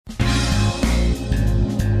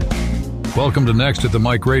Welcome to Next at the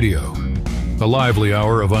Mic Radio, a lively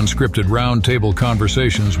hour of unscripted roundtable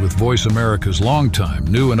conversations with Voice America's longtime,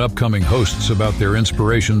 new and upcoming hosts about their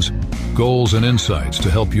inspirations, goals, and insights to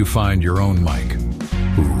help you find your own mic.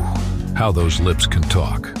 Ooh, how those lips can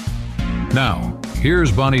talk. Now, here's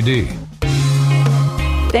Bonnie D.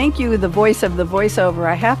 Thank you, the voice of the voiceover.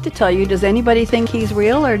 I have to tell you, does anybody think he's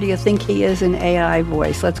real, or do you think he is an AI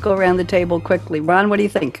voice? Let's go around the table quickly. Ron, what do you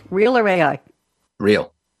think? Real or AI?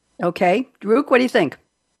 Real. Okay. Rook, what do you think?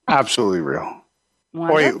 Absolutely real.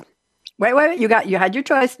 Wanda? Wait. You had your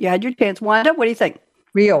choice. You had your chance. Wanda, what do you think?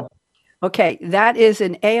 Real. Okay. That is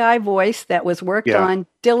an AI voice that was worked on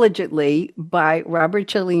diligently by Robert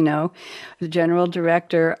Cellino, the general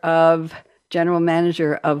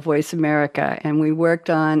manager of Voice America. And he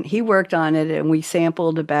worked on it, and we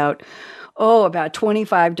sampled about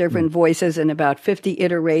 25 different voices and about 50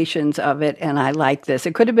 iterations of it. And I like this.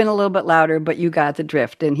 It could have been a little bit louder, but you got the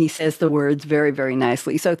drift. And he says the words very, very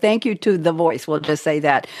nicely. So thank you to the voice. We'll just say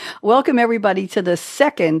that. Welcome everybody to the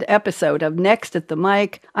second episode of Next at the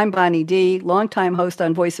Mic. I'm Bonnie D, longtime host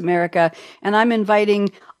on Voice America, and I'm inviting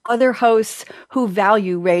other hosts who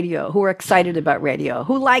value radio, who are excited about radio,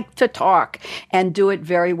 who like to talk and do it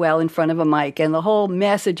very well in front of a mic. And the whole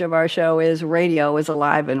message of our show is radio is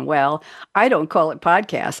alive and well. I don't call it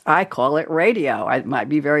podcast. I call it radio. I might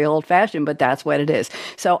be very old-fashioned, but that's what it is.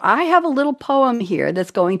 So I have a little poem here that's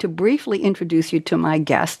going to briefly introduce you to my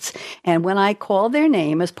guests. And when I call their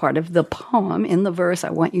name as part of the poem in the verse, I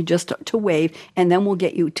want you just to wave, and then we'll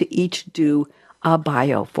get you to each do a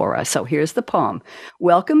bio for us. So here's the poem.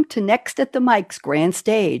 Welcome to Next at the Mic's grand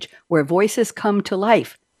stage, where voices come to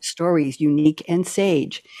life, stories unique and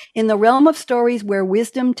sage. In the realm of stories where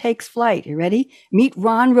wisdom takes flight, you ready? Meet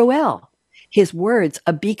Roel. His words,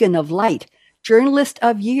 a beacon of light. Journalist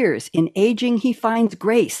of years, in aging he finds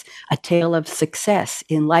grace, a tale of success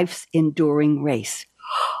in life's enduring race.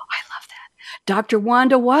 I love that. Dr.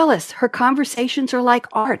 Wanda Wallace, her conversations are like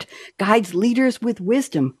art, guides leaders with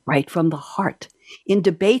wisdom right from the heart. In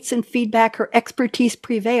debates and feedback, her expertise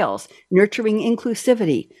prevails, nurturing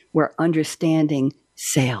inclusivity where understanding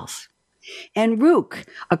sails. And Ruke,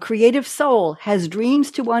 a creative soul, has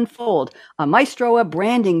dreams to unfold, a maestro of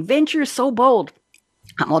branding, ventures so bold.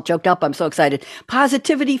 I'm all choked up. I'm so excited.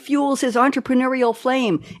 Positivity fuels his entrepreneurial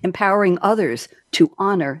flame, empowering others to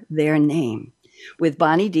honor their name. With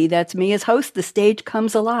Bonnie D, that's me as host, the stage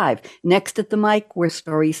comes alive. Next at the mic, where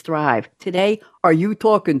stories thrive. Today, Are You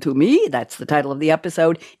Talking To Me? That's the title of the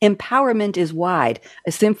episode. Empowerment is wide,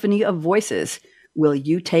 a symphony of voices. Will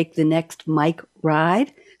you take the next mic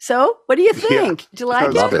ride? So, what do you think? Did you like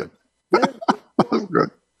it? I love it. Good.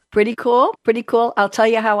 Pretty cool. I'll tell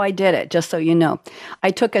you how I did it, just so you know.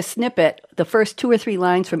 I took a snippet, the first 2 or 3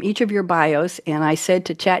 lines from each of your bios, and I said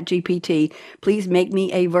to ChatGPT, please make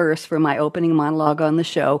me a verse for my opening monologue on the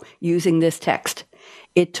show using this text.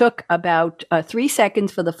 It took about 3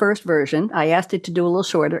 seconds for the first version. I asked it to do a little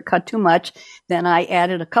shorter. It cut too much. Then I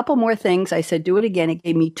added a couple more things. I said, do it again. It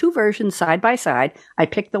gave me 2 versions side by side. I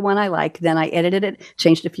picked the one I like. Then I edited it,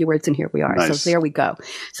 changed a few words, and here we are. Nice. So there we go.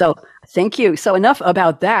 So thank you. So enough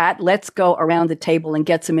about that. Let's go around the table and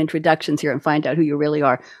get some introductions here and find out who you really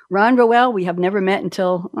are. Ron Roel, we have never met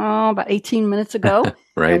until about 18 minutes ago.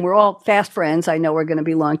 Right. And we're all fast friends. I know we're going to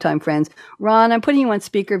be longtime friends. Ron, I'm putting you on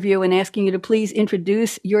speaker view and asking you to please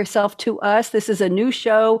introduce yourself to us. This is a new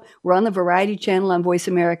show. We're on the Variety Channel on Voice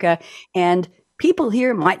America, and people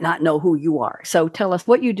here might not know who you are. So tell us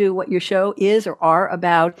what you do, what your show is or are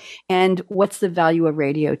about, and what's the value of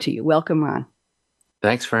radio to you. Welcome, Ron.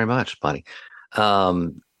 Thanks very much, Bonnie.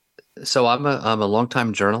 So I'm a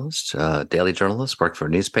longtime journalist, daily journalist, worked for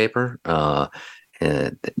a newspaper,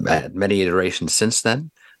 and had many iterations since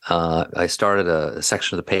then. I started a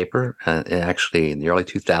section of the paper actually in the early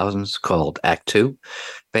 2000s called Act Two.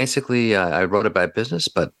 Basically, I wrote about business,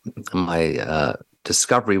 but my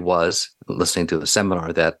discovery was listening to a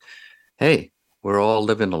seminar that, hey, we're all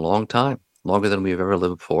living a long time, longer than we've ever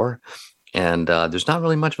lived before. And there's not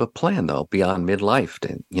really much of a plan, though, beyond midlife.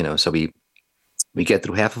 So we get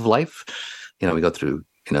through half of life. We go through,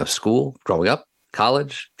 school, growing up,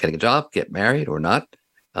 college, getting a job, get married or not,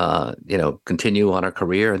 continue on our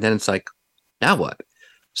career. And then it's like, now what?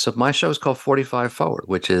 So my show is called 45 Forward,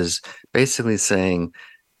 which is basically saying,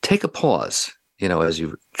 take a pause, as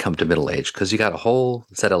you come to middle age, because you got a whole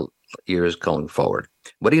set of years going forward.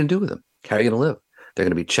 What are you going to do with them? How are you going to live? There are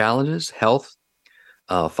going to be challenges, health,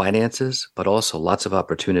 finances, but also lots of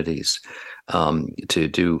opportunities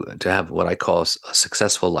to have what I call a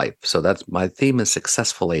successful life. So that's my theme is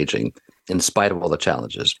successful aging in spite of all the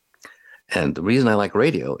challenges. And the reason I like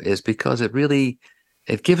radio is because it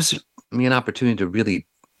gives me an opportunity to really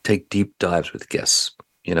take deep dives with guests.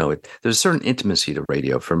 There's a certain intimacy to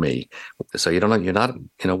radio for me. So you're not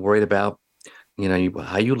worried about,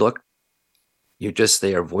 how you look. You're just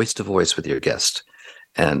there voice to voice with your guest.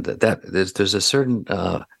 And that there's a certain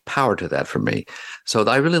power to that for me. So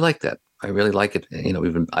I really like that. I really like it.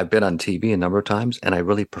 I've been on TV a number of times, and I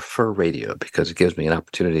really prefer radio because it gives me an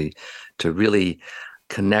opportunity to really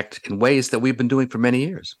connect in ways that we've been doing for many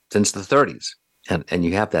years, since the 30s. And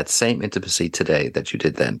you have that same intimacy today that you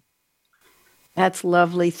did then. That's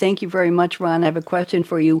lovely. Thank you very much, Ron. I have a question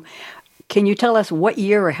for you. Can you tell us what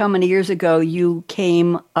year or how many years ago you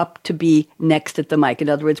came up to be next at the mic? In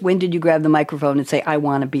other words, when did you grab the microphone and say, I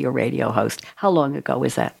want to be a radio host? How long ago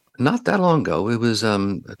was that? Not that long ago. It was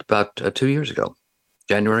about 2 years ago.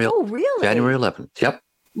 January 11th. Yep.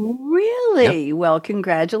 Really? Yep. Well,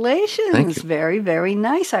 congratulations. Thank you. Very, very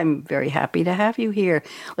nice. I'm very happy to have you here.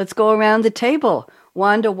 Let's go around the table.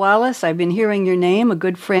 Wanda Wallace, I've been hearing your name. A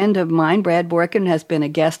good friend of mine, Brad Borkin, has been a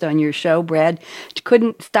guest on your show. Brad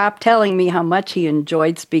couldn't stop telling me how much he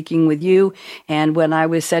enjoyed speaking with you. And when I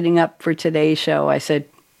was setting up for today's show, I said,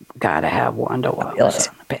 gotta have Wanda Wallace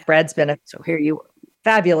on the panel. Brad's been So here you are.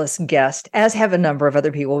 Fabulous guest, as have a number of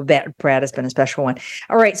other people. Brad has been a special one.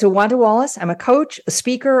 All right. So Wanda Wallace, I'm a coach, a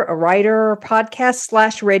speaker, a writer,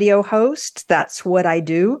 podcast/radio host. That's what I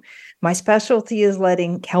do. My specialty is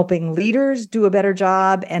helping leaders do a better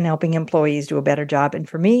job and helping employees do a better job. And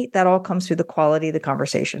for me, that all comes through the quality of the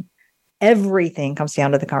conversation. Everything comes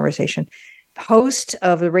down to the conversation. Host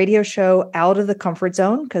of the radio show Out of the Comfort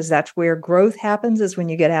Zone, because that's where growth happens, is when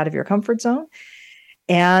you get out of your comfort zone.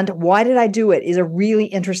 And why did I do it is a really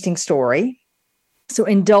interesting story. So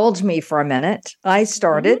indulge me for a minute. I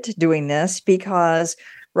started doing this because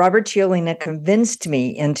Robert Cialdini convinced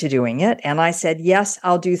me into doing it. And I said, yes,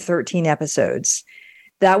 I'll do 13 episodes.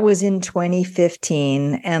 That was in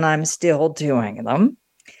 2015, and I'm still doing them.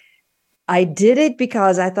 I did it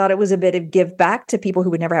because I thought it was a bit of give back to people who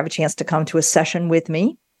would never have a chance to come to a session with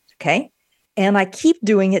me. Okay. And I keep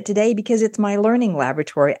doing it today because it's my learning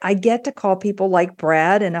laboratory. I get to call people like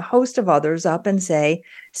Brad and a host of others up and say,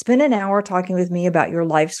 spend an hour talking with me about your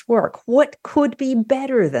life's work. What could be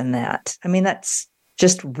better than that? I mean, that's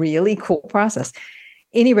just really cool process.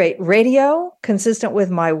 Any rate, radio, consistent with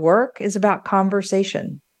my work, is about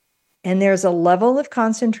conversation. And there's a level of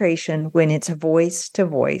concentration when it's voice to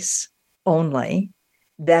voice only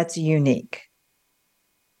that's unique.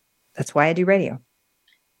 That's why I do radio.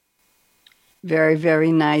 Very,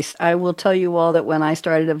 very nice. I will tell you all that when I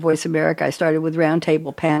started at Voice America, I started with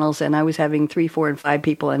roundtable panels, and I was having 3, 4, and 5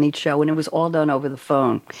 people on each show, and it was all done over the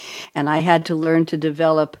phone. And I had to learn to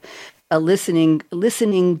develop a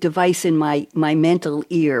listening device in my mental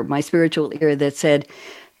ear, my spiritual ear, that said,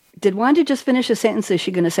 did Wanda just finish a sentence? Is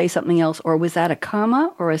she going to say something else? Or was that a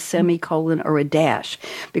comma or a semicolon or a dash?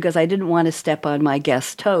 Because I didn't want to step on my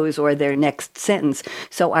guest's toes or their next sentence.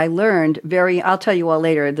 So I learned I'll tell you all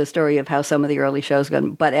later the story of how some of the early shows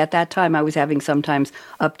go. But at that time, I was having sometimes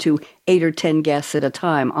up to 8 or 10 guests at a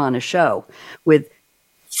time on a show with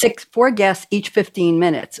 4 guests each 15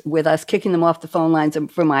 minutes, with us kicking them off the phone lines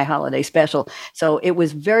for my holiday special. So it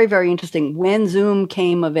was very, very interesting. When Zoom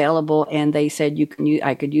came available and they said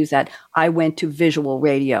I could use that, I went to visual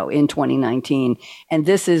radio in 2019. And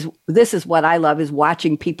this is what I love, is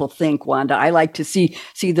watching people think, Wanda. I like to see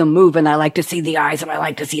them move, and I like to see the eyes, and I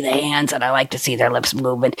like to see the hands, and I like to see their lips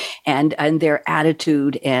moving and their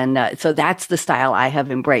attitude. And so that's the style I have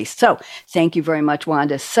embraced. So thank you very much,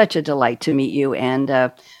 Wanda. Such a delight to meet you.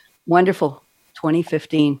 And wonderful.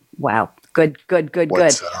 2015. Wow. Good.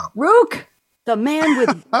 What's up? Ruke, the man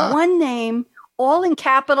with one name, all in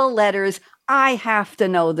capital letters. I have to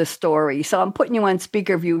know the story. So I'm putting you on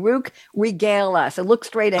speaker view. Ruke, regale us. And look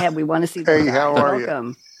straight ahead. We want to see the Hey, how are Welcome.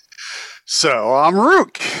 you? So I'm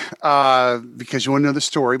Ruke, because you want to know the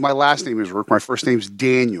story. My last name is Ruke. My first name is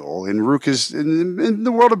Daniel, and Ruke is in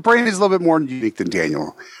the world of brand is a little bit more unique than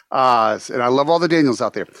Daniel. And I love all the Daniels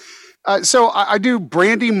out there. So I do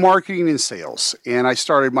branding, marketing, and sales. And I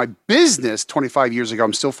started my business 25 years ago.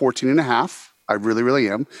 I'm still 14 and a half. I really, really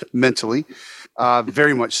am, mentally,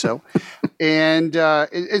 very much so. And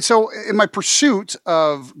so in my pursuit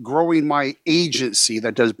of growing my agency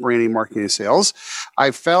that does branding, marketing, and sales, I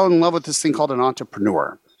fell in love with this thing called an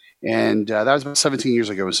entrepreneur. And that was about 17 years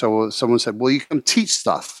ago. So someone said, well, you can teach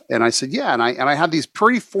stuff. And I said, yeah. And I have these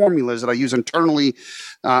pretty formulas that I use internally.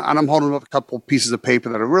 And I'm holding up a couple pieces of paper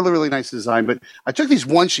that are really, really nice design. But I took these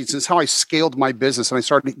one sheets, and it's how I scaled my business. And I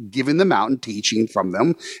started giving them out and teaching from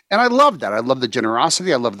them. And I love that. I love the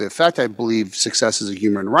generosity. I love the effect. I believe success is a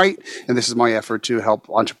human right. And this is my effort to help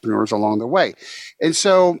entrepreneurs along the way. And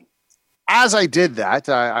so as I did that,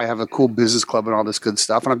 I have a cool business club and all this good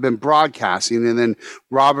stuff, and I've been broadcasting. And then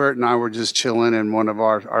Robert and I were just chilling in one of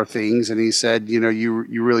our things, and he said, you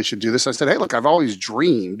really should do this. I said, hey, look, I've always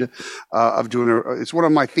dreamed of doing it's one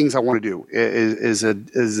of my things I want to do is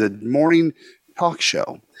a morning talk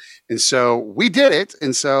show. And so we did it.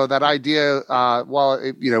 And so that idea,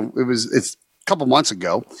 it's a couple months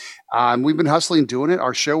ago. We've been hustling doing it.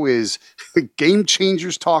 Our show is Game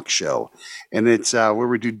Changers Talk Show. And it's where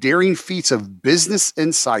we do daring feats of business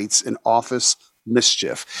insights and office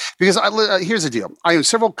mischief. Because here's the deal. I own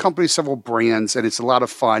several companies, several brands, and it's a lot of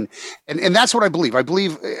fun. And that's what I believe. I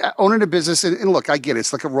believe owning a business, and look, I get it.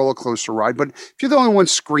 It's like a roller coaster ride. But if you're the only one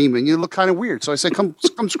screaming, you look kind of weird. So I say, come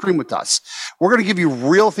scream with us. We're going to give you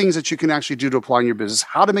real things that you can actually do to apply in your business,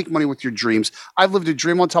 how to make money with your dreams. I've lived a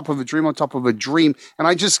dream on top of a dream on top of a dream. And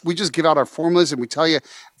we just give out our formulas and we tell you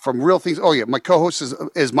from real things. Oh, yeah, my co-host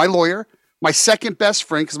is my lawyer. My second best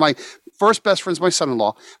friend, because my first best friend's my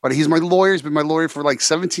son-in-law, but he's my lawyer. He's been my lawyer for like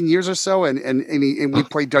 17 years or so, and we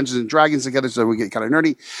play Dungeons and Dragons together, so we get kind of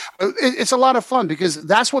nerdy. It's a lot of fun because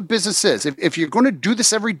that's what business is. If you're going to do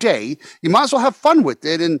this every day, you might as well have fun with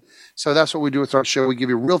it. And so that's what we do with our show. We give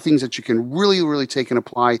you real things that you can really, really take and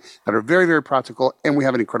apply that are very, very practical, and we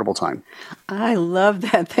have an incredible time. I love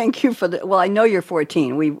that. Thank you for the. Well, I know you're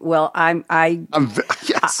 14.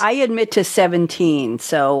 Yes. I admit to 17,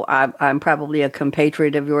 so I'm probably a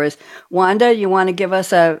compatriot of yours. Wanda, you want to give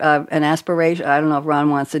us an aspiration? I don't know if Ron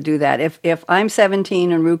wants to do that. If I'm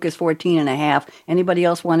 17 and Ruke is 14 and a half, anybody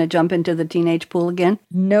else want to jump into the teenage pool again?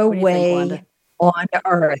 No way on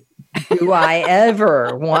earth do I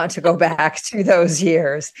ever want to go back to those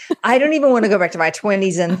years. I don't even want to go back to my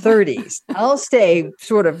 20s and 30s. I'll stay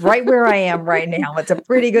sort of right where I am right now. It's a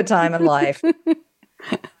pretty good time in life.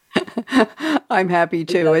 I'm happy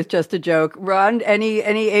too. It's just a joke. Ron, any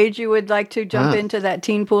age you would like to jump into that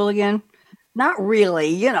teen pool again? Not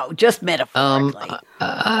really, just metaphorically.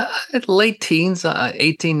 Late teens,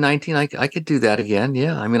 18, 19, I could do that again.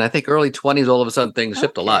 Yeah. I mean, I think early 20s, all of a sudden things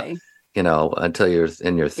shift a lot, until you're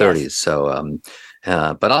in your 30s. Yes. So,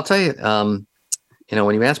 but I'll tell you,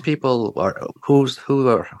 when you ask people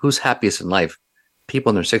who's happiest in life, people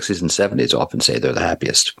in their 60s and 70s often say they're the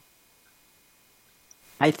happiest.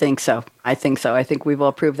 I think so. I think we've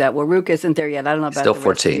all proved that. Well, Ruke isn't there yet. I don't know about Still the 14.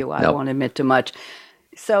 rest of you. I won't admit to much.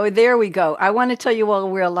 So there we go. I want to tell you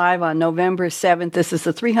all we're live on November 7th. This is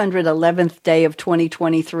the 311th day of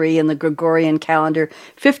 2023 in the Gregorian calendar.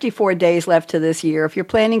 54 days left to this year. If you're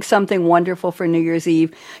planning something wonderful for New Year's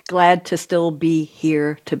Eve, glad to still be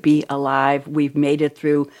here, to be alive. We've made it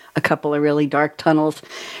through a couple of really dark tunnels,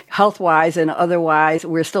 health-wise and otherwise.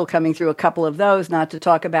 We're still coming through a couple of those, not to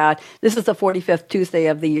talk about. This is the 45th Tuesday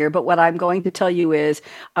of the year. But what I'm going to tell you is,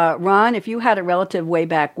 Ron, if you had a relative way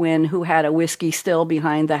back when who had a whiskey still behind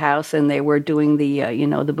the house and they were doing the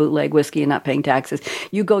the bootleg whiskey and not paying taxes,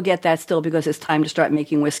 you go get that still because it's time to start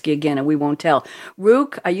making whiskey again and we won't tell.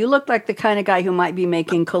 Ruke, you look like the kind of guy who might be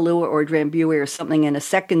making Kahlua or Drambuie or something in a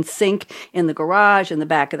second sink in the garage, in the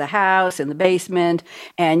back of the house, in the basement,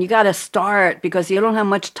 and you got to start because you don't have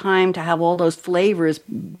much time to have all those flavors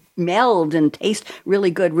meld and taste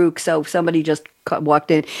really good, Ruke. So somebody just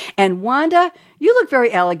walked in. And Wanda, you look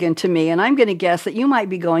very elegant to me, and I'm going to guess that you might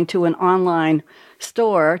be going to an online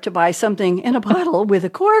store to buy something in a bottle with a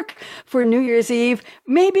cork for New Year's Eve.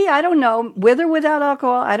 Maybe, I don't know, with or without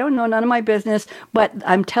alcohol. I don't know, none of my business. But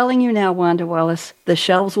I'm telling you now, Wanda Wallace, the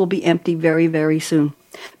shelves will be empty very, very soon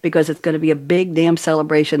because it's going to be a big damn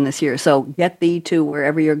celebration this year. So get thee to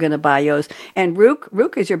wherever you're going to buy yours. And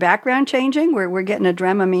Ruke, is your background changing? We're getting a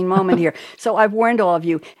Dramamine moment here. So I've warned all of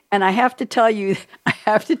you. And I have to tell you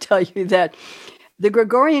that the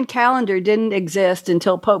Gregorian calendar didn't exist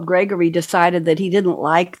until Pope Gregory decided that he didn't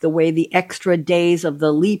like the way the extra days of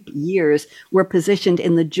the leap years were positioned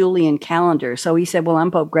in the Julian calendar. So he said, well,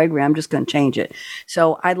 I'm Pope Gregory. I'm just going to change it.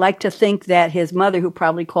 So I'd like to think that his mother, who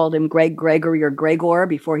probably called him Gregory or Gregor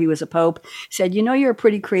before he was a pope, said, you're a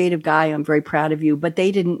pretty creative guy. I'm very proud of you. But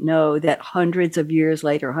they didn't know that hundreds of years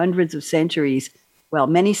later, hundreds of centuries, well,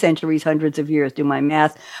 many centuries, hundreds of years, do my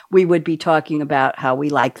math, we would be talking about how we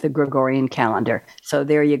like the Gregorian calendar. So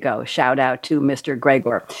there you go. Shout out to Mr.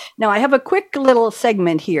 Gregor. Now, I have a quick little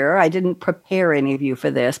segment here. I didn't prepare any of you for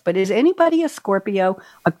this, but is anybody a Scorpio?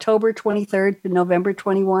 October 23rd to November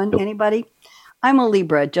 21? Nope. Anybody? I'm a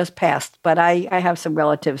Libra, just passed, but I have some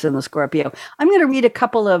relatives in the Scorpio. I'm going to read a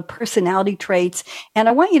couple of personality traits, and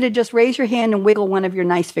I want you to just raise your hand and wiggle one of your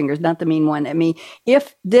nice fingers, not the mean one at me,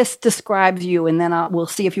 if this describes you, and then we'll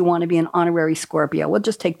see if you want to be an honorary Scorpio. We'll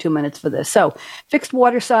just take 2 minutes for this. So, fixed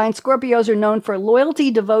water sign, Scorpios are known for loyalty,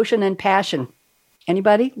 devotion, and passion.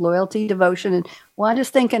 Anybody? Loyalty, devotion, and Wanda's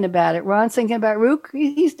thinking about it. Ron's thinking about Rook.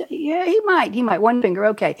 He might. One finger.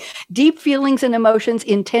 Okay. Deep feelings and emotions,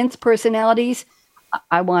 intense personalities.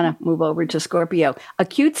 I want to move over to Scorpio.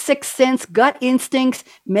 Acute sixth sense, gut instincts,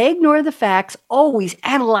 may ignore the facts, always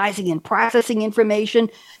analyzing and processing information.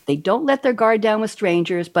 They don't let their guard down with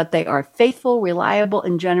strangers, but they are faithful, reliable,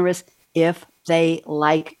 and generous if they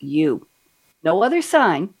like you. No other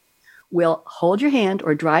sign will hold your hand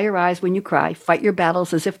or dry your eyes when you cry, fight your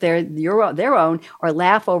battles as if they're their own, or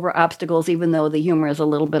laugh over obstacles, even though the humor is a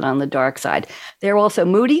little bit on the dark side. They're also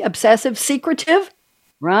moody, obsessive, secretive.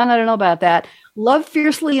 Ron, I don't know about that. Love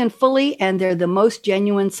fiercely and fully, and they're the most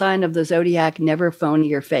genuine sign of the zodiac, never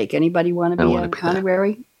phony or fake. Anybody want to be an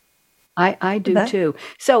honorary? I do too.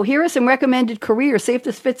 So here are some recommended careers. See if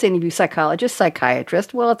this fits any of you. Psychologist,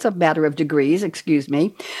 psychiatrist. Well, it's a matter of degrees, excuse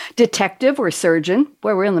me. Detective or surgeon.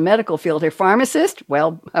 Boy, we're in the medical field here. Pharmacist.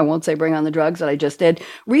 Well, I won't say bring on the drugs that I just did.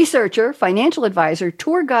 Researcher, financial advisor,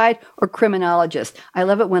 tour guide, or criminologist. I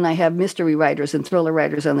love it when I have mystery writers and thriller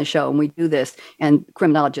writers on the show, and we do this, and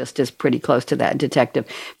criminologist is pretty close to that, detective.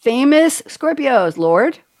 Famous Scorpios,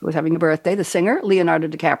 Lord, who was having a birthday, the singer, Leonardo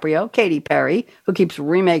DiCaprio, Katy Perry, who keeps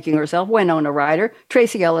remaking herself, Winona Ryder,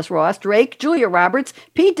 Tracy Ellis Ross, Drake, Julia Roberts,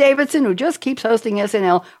 Pete Davidson, who just keeps hosting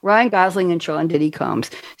SNL, Ryan Gosling, and Sean Diddy Combs.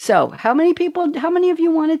 So how many of you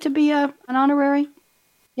wanted to be an honorary?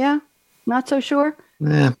 Yeah? Not so sure?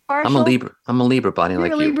 Yeah, I'm a Libra. Bonnie, You're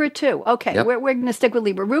like a you. Libra too. Okay, Yep. we're going to stick with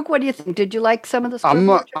Libra. Rook, what do you think? Did you like some of the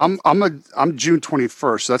I'm June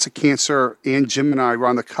 21st, so that's a Cancer, and Gemini are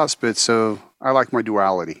on the cusp of it, so I like my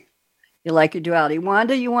duality. You like your duality.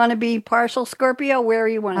 Wanda, you want to be partial Scorpio? Where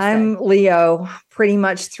you want to stay? I'm Leo, pretty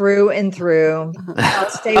much through and through. I'll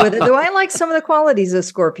stay with it. Though I like some of the qualities of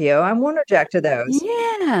Scorpio. I won't object to those.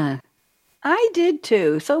 Yeah. I did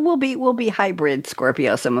too. So we'll be hybrid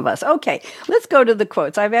Scorpio, some of us. Okay, let's go to the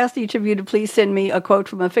quotes. I've asked each of you to please send me a quote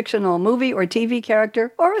from a fictional movie or TV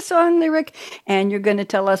character or a song lyric, and you're going to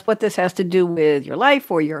tell us what this has to do with your life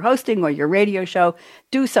or your hosting or your radio show.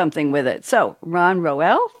 Do something with it. So, Ron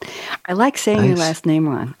Roel. I like saying your last name,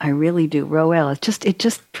 Ron. I really do. Roel. It just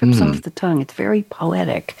trips off the tongue. It's very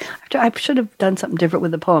poetic. I should have done something different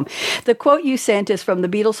with the poem. The quote you sent is from the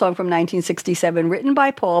Beatles song from 1967, written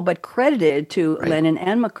by Paul, but credited to Lennon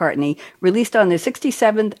and McCartney, released on their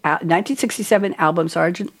 1967 album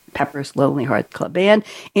Sgt. Pepper's Lonely Hearts Club Band.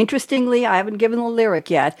 Interestingly, I haven't given the lyric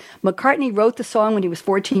yet. McCartney wrote the song when he was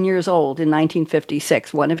 14 years old in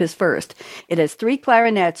 1956, one of his first. It has 3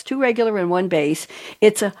 clarinets, 2 regular and 1 bass.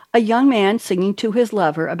 It's a young man singing to his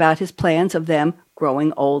lover about his plans of them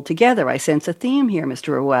growing old together. I sense a theme here,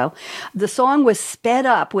 Mr. Roel. The song was sped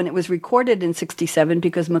up when it was recorded in 67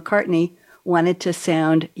 because McCartney wanted to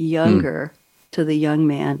sound younger to the young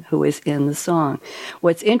man who is in the song.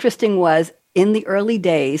 What's interesting was in the early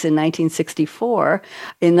days in 1964,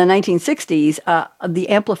 in the 1960s, the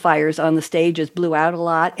amplifiers on the stages blew out a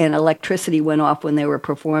lot and electricity went off when they were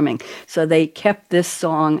performing. So they kept this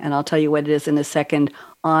song, and I'll tell you what it is in a second,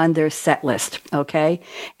 on their set list, okay?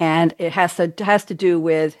 And it has to do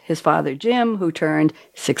with his father, Jim, who turned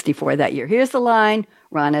 64 that year. Here's the line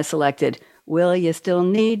Ron has selected. Will you still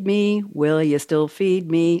need me? Will you still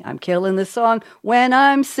feed me? I'm killing this song when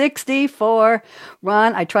I'm 64.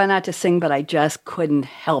 Ron, I try not to sing, but I just couldn't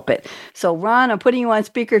help it. So, Ron, I'm putting you on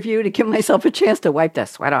speaker view to give myself a chance to wipe the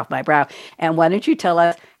sweat off my brow. And why don't you tell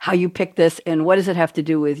us how you picked this and what does it have to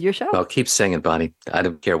do with your show? Well, keep singing, Bonnie. I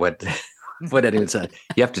don't care what anyone says.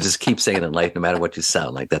 You have to just keep singing in life, no matter what you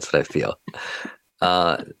sound like. That's what I feel.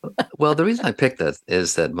 Well, the reason I picked that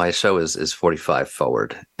is that my show is 45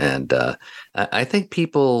 forward, and I think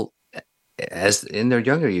people, as in their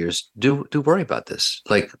younger years, do worry about this.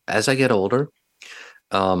 Like as I get older,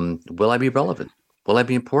 will I be relevant? Will I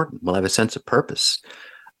be important? Will I have a sense of purpose?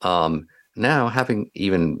 Now, having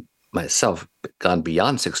even myself gone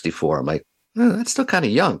beyond 64, I'm like, that's still kind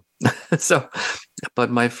of young. So,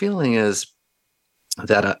 but my feeling is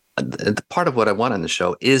that part of what I want on the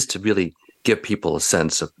show is to really give people a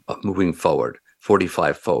sense of moving forward,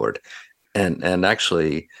 45 forward. And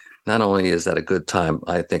actually, not only is that a good time,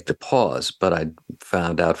 I think, to pause, but I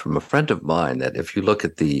found out from a friend of mine that if you look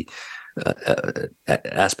at the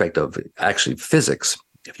aspect of actually physics,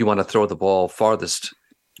 if you want to throw the ball farthest,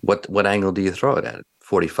 what angle do you throw it at?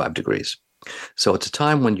 45 degrees. So it's a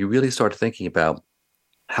time when you really start thinking about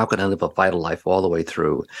how can I live a vital life all the way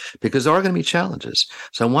through? Because there are going to be challenges.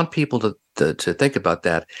 So I want people to think about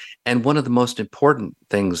that. And one of the most important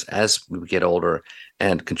things as we get older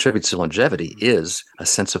and contributes to longevity is a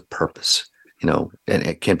sense of purpose. You know, and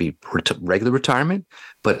it can be regular retirement,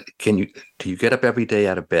 but do you get up every day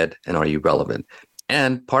out of bed and are you relevant?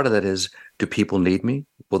 And part of that is, Do people need me?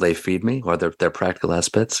 Will they feed me? Are there practical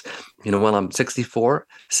aspects? When I'm 64,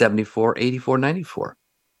 74, 84, 94.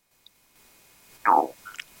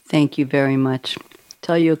 Thank you very much.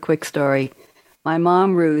 Tell you a quick story. My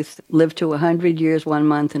mom, Ruth, lived to 100 years, 1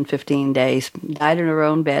 month, and 15 days. Died in her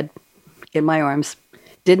own bed in my arms.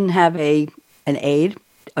 Didn't have an aide,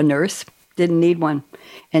 a nurse. Didn't need one.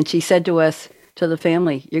 And she said to us, to the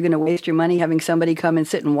family, you're going to waste your money having somebody come and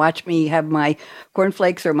sit and watch me have my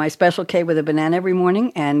cornflakes or my Special K with a banana every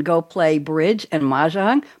morning and go play bridge and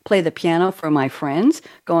mahjong, play the piano for my friends,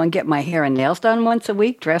 go and get my hair and nails done once a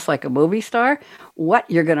week, dress like a movie star. What?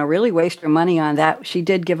 You're going to really waste your money on that? She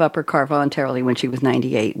did give up her car voluntarily when she was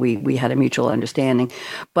 98. We had a mutual understanding.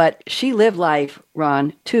 But she lived life,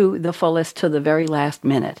 Ron, to the fullest, to the very last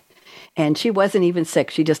minute. And she wasn't even sick.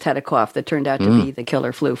 She just had a cough that turned out to be the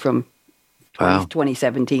killer flu from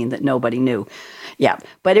 2017 that nobody knew. Yeah,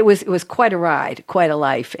 but it was quite a ride, quite a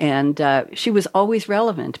life. And she was always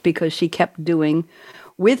relevant because she kept doing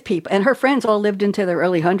with people. And her friends all lived into their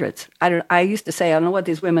early hundreds. I used to say, I don't know what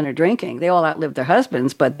these women are drinking. They all outlived their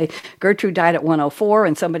husbands, but Gertrude died at 104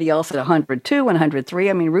 and somebody else at 102 and 103.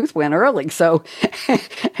 I mean, Ruth went early. So,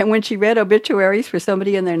 and when she read obituaries for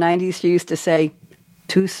somebody in their 90s, she used to say,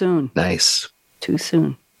 too soon. Nice. Too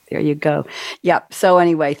soon. There you go. Yep. So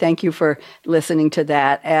anyway, thank you for listening to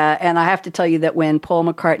that. And I have to tell you that when Paul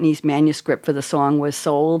McCartney's manuscript for the song was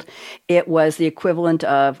sold, it was the equivalent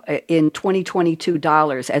of, in 2022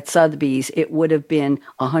 dollars at Sotheby's, it would have been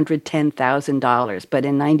 $110,000. But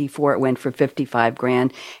in 94, it went for 55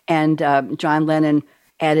 grand. And John Lennon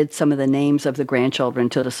added some of the names of the grandchildren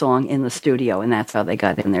to the song in the studio, and that's how they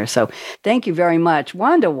got in there. So thank you very much.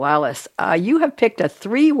 Wanda Wallace, you have picked a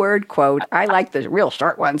 3-word quote. I like the real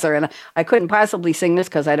short ones, and I couldn't possibly sing this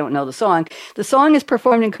because I don't know the song. The song is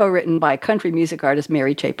performed and co-written by country music artist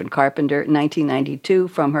Mary Chapin Carpenter in 1992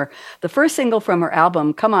 from the first single from her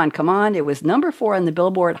album, Come On, Come On. It was number 4 on the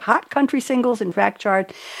Billboard Hot Country Singles and Track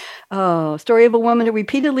chart. Oh, story of a woman who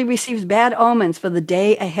repeatedly receives bad omens for the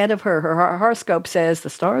day ahead of her. Her horoscope says, the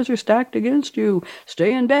stars are stacked against you.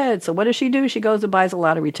 Stay in bed. So what does she do? She goes and buys a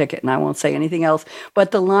lottery ticket, and I won't say anything else.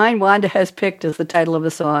 But the line Wanda has picked is the title of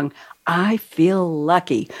the song, I Feel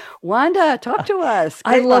Lucky. Wanda, talk to us.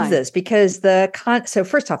 I love this because so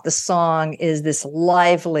first off, the song is this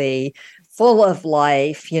lively, full of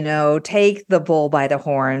life, take the bull by the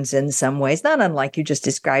horns in some ways, not unlike you just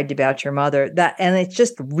described about your mother. And it's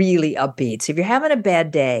just really upbeat. So if you're having a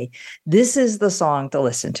bad day, this is the song to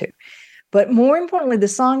listen to. But more importantly, the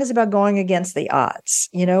song is about going against the odds,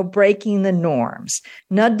 breaking the norms,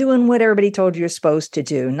 not doing what everybody told you you're supposed to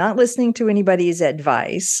do, not listening to anybody's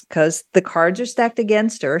advice because the cards are stacked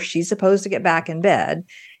against her. She's supposed to get back in bed.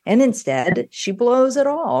 And instead, she blows it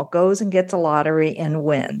all, goes and gets a lottery and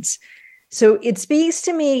wins. So it speaks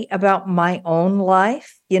to me about my own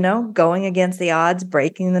life, going against the odds,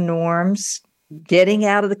 breaking the norms, getting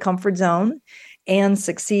out of the comfort zone and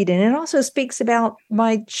succeeding. And it also speaks about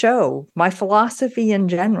my show, my philosophy in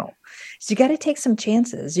general. So you got to take some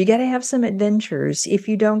chances. You got to have some adventures. If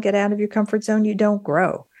you don't get out of your comfort zone, you don't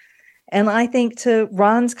grow. And I think to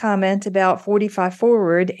Ron's comment about 45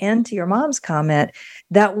 forward and to your mom's comment,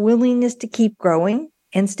 that willingness to keep growing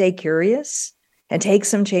and stay curious and take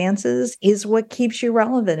some chances is what keeps you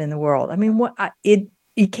relevant in the world. I mean,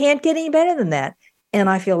 you can't get any better than that. And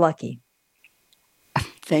I feel lucky.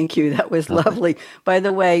 Thank you. That was lovely. By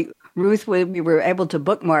the way, Ruth, we were able to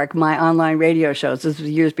bookmark my online radio shows. This was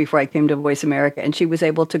years before I came to Voice America, and she was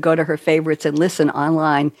able to go to her favorites and listen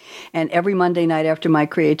online. And every Monday night after my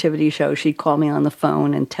creativity show, she'd call me on the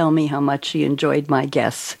phone and tell me how much she enjoyed my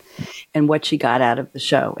guests and what she got out of the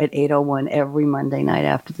show at 8:01 every Monday night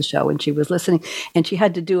after the show. And she was listening, and she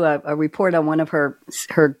had to do a report on one of her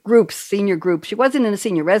groups, senior group. She wasn't in a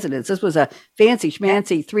senior residence. This was a fancy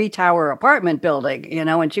schmancy 3-tower apartment building,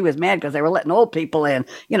 and she was mad because they were letting old people in,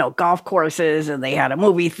 golf courses, and they had a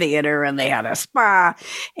movie theater and they had a spa.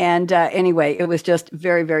 And anyway, it was just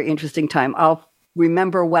very, very interesting time. I'll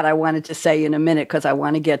remember what I wanted to say in a minute because I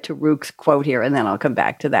want to get to Rook's quote here, and then I'll come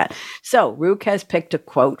back to that. So Rook has picked a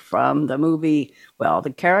quote from the movie. Well,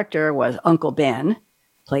 the character was Uncle Ben,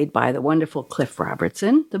 played by the wonderful Cliff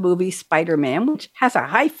Robertson. The movie Spider-Man, which has a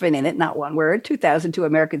hyphen in it, not one word, 2002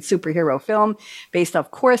 American superhero film based,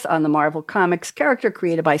 of course, on the Marvel Comics character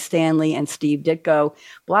created by Stan Lee and Steve Ditko,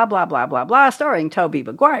 blah, blah, blah, blah, blah, starring Tobey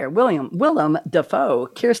Maguire, Willem Dafoe,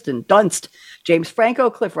 Kirsten Dunst, James Franco,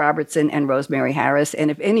 Cliff Robertson, and Rosemary Harris.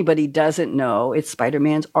 And if anybody doesn't know, it's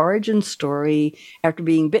Spider-Man's origin story. After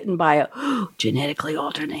being bitten by a genetically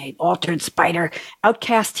altered spider,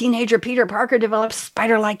 outcast teenager Peter Parker develops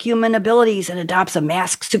spider spider-like human abilities and adopts a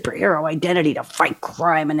masked superhero identity to fight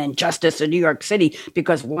crime and injustice in New York City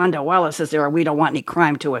because Wanda Wallace is there. We don't want any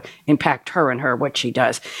crime to impact her and what she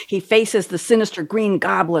does. He faces the sinister Green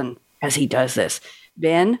Goblin as he does this.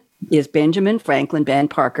 Ben is Benjamin Franklin Ben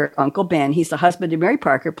Parker, Uncle Ben. He's the husband of Mary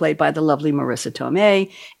Parker, played by the lovely Marissa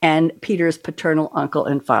Tomei, and Peter's paternal uncle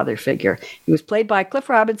and father figure. He was played by Cliff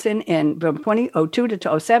Robinson from 2002 to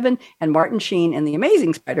 2007, and Martin Sheen in The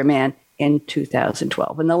Amazing Spider-Man in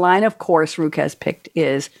 2012. And the line, of course, Ruke has picked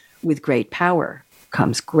is, with great power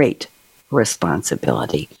comes great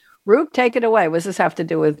responsibility. Ruke, take it away. What does this have to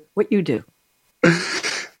do with what you do?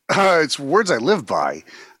 It's words I live by.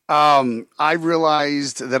 I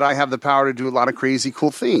realized that I have the power to do a lot of crazy,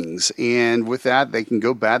 cool things. And with that, they can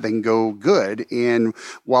go bad, they can go good. And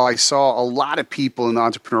while I saw a lot of people in the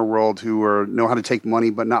entrepreneur world who know how to take money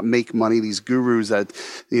but not make money, these gurus that,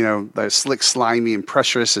 that are slick, slimy, and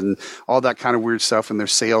precious and all that kind of weird stuff in their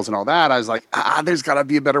sales and all that, I was like, there's got to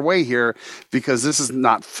be a better way here because this is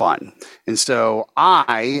not fun. And so while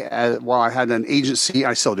I had an agency,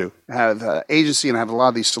 I still do have an agency and I have a lot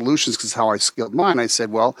of these solutions because how I scaled mine, I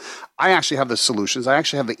said, well, I actually have the solutions. I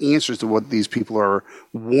actually have the answers to what these people are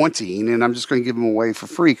wanting, and I'm just going to give them away for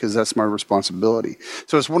free because that's my responsibility.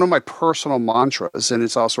 So it's one of my personal mantras, and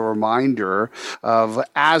it's also a reminder of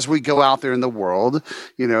as we go out there in the world,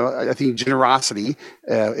 I think generosity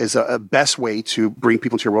is a best way to bring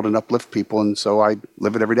people to your world and uplift people, and so I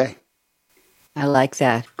live it every day. I like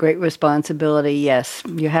that. Great responsibility, yes.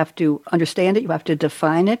 You have to understand it. You have to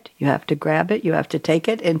define it. You have to grab it. You have to take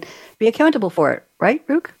it and be accountable for it. Right,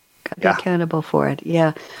 Ruke? Be accountable for it.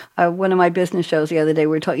 Yeah. One of my business shows the other day,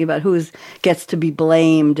 we were talking about who gets to be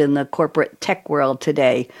blamed in the corporate tech world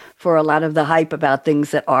today for a lot of the hype about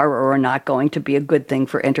things that are or are not going to be a good thing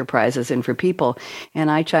for enterprises and for people. And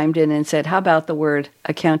I chimed in and said, how about the word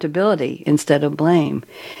accountability instead of blame?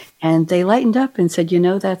 And they lightened up and said,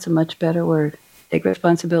 that's a much better word. Take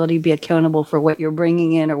responsibility, be accountable for what you're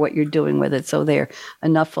bringing in or what you're doing with it. So there,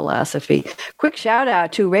 enough philosophy. Quick shout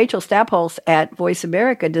out to Rachel Stapholz at Voice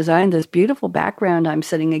America, designed this beautiful background I'm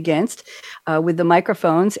sitting against with the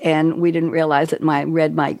microphones. And we didn't realize that my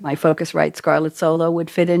red mic, my Focusrite Scarlett Solo,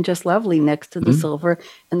 would fit in just lovely next to the silver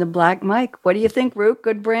and the black mic. What do you think, Ruke?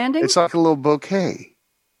 Good branding? It's like a little bouquet.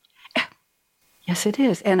 Yes, it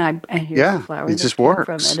is. And here's the flowers. It just works.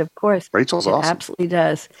 From it, of course. Rachel's awesome. Absolutely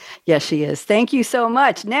does. Yes, she is. Thank you so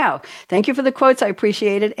much. Now, thank you for the quotes. I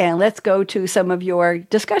appreciate it. And let's go to some of your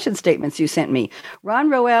discussion statements you sent me. Ron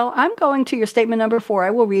Roel, I'm going to your statement number 4. I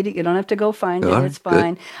will read it. You don't have to go find it. It's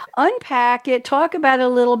fine. Good. Unpack it, talk about it a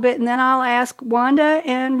little bit, and then I'll ask Wanda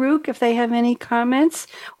and Ruke if they have any comments.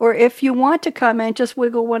 Or if you want to comment, just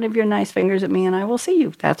wiggle one of your nice fingers at me and I will see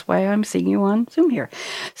you. That's why I'm seeing you on Zoom here.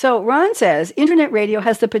 So Ron says, Internet radio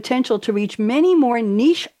has the potential to reach many more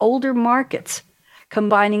niche older markets,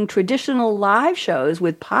 combining traditional live shows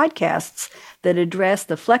with podcasts that address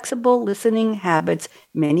the flexible listening habits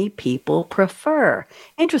many people prefer.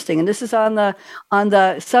 Interesting. And this is on the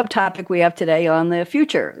subtopic we have today on the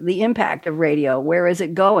future, the impact of radio. Where is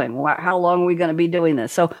it going? How long are we going to be doing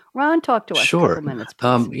this? So Ron, talk to us. Sure. A couple minutes,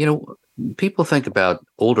 please. People think about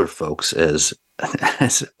older folks as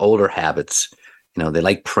older habits. They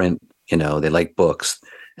like print. They like books,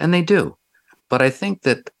 and they do. But I think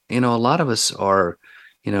that, a lot of us are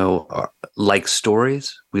like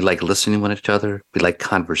stories. We like listening to each other. We like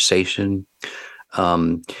conversation.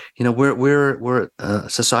 We're a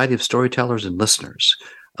society of storytellers and listeners.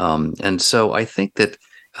 And so I think that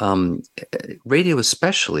radio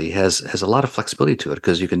especially has a lot of flexibility to it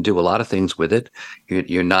because you can do a lot of things with it.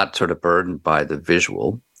 You're not sort of burdened by the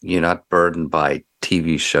visual. You're not burdened by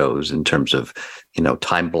TV shows in terms of,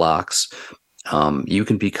 time blocks. You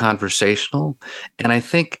can be conversational. And I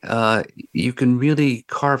think you can really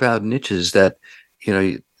carve out niches that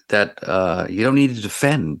you don't need to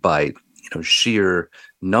defend by, sheer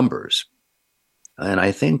numbers. And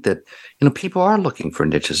I think that, people are looking for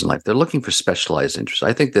niches in life. They're looking for specialized interests.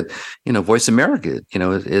 I think that, Voice America,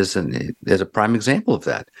 is a prime example of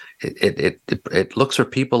that. It looks for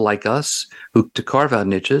people like us to carve out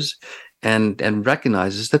niches and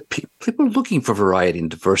recognizes that people are looking for variety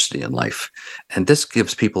and diversity in life. And this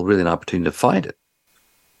gives people really an opportunity to find it.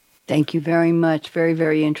 Thank you very much. Very,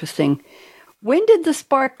 very interesting. When did the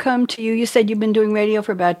spark come to you? You said you've been doing radio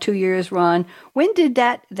for about 2 years, Ron. When did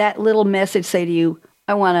that little message say to you,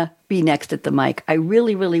 I want to be next at the mic. I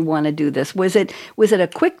really, really want to do this. Was it a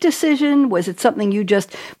quick decision? Was it something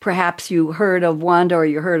perhaps you heard of Wanda or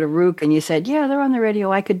you heard of Ruke and you said, yeah, they're on the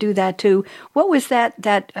radio. I could do that too. What was that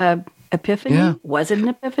epiphany? Yeah. Was it an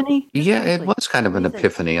epiphany? Yeah, it was kind of an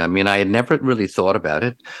epiphany. I mean, I had never really thought about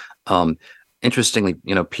it. interestingly,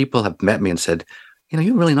 people have met me and said, you have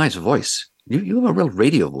a really nice voice. You have a real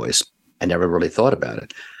radio voice. I never really thought about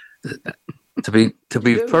it. To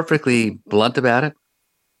be perfectly blunt about it,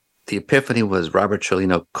 the epiphany was Robert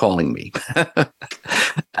Cialino calling me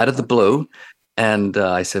out of the blue. And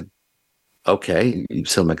I said, okay, you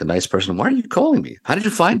seem like a nice person. Why are you calling me? How did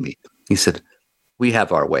you find me? He said, we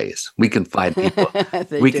have our ways. We can find people.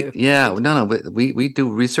 We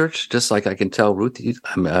do research, just like I can tell Ruth,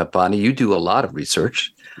 Bonnie, you do a lot of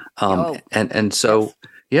research. So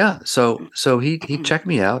he checked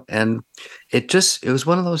me out, and it was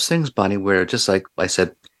one of those things, Bonnie, where just like I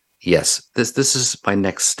said, yes, this is my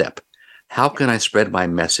next step. How can I spread my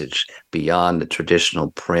message beyond the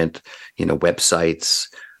traditional print, websites,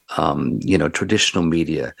 traditional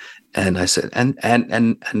media? And I said,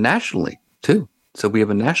 and nationally too. So we have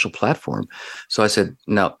a national platform. So I said,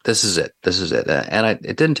 no, this is it.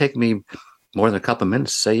 It didn't take me more than a couple of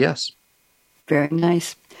minutes to say yes. Very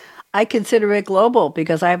nice. I consider it global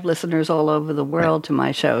because I have listeners all over the world to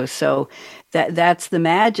my shows. So that's the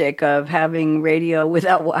magic of having radio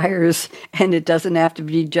without wires, and it doesn't have to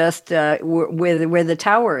be just where the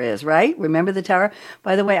tower is, right? Remember the tower?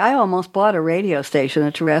 By the way, I almost bought a radio station,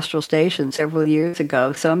 a terrestrial station, several years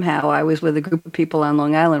ago. Somehow I was with a group of people on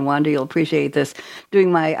Long Island. Wanda, you'll appreciate this.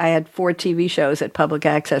 I had 4 TV shows at Public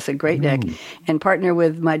Access at Great Neck, and partnered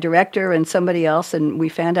with my director and somebody else, and we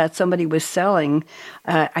found out somebody was selling,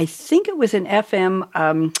 I think it was an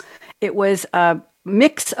FM, it was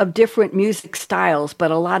mix of different music styles,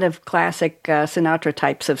 but a lot of classic Sinatra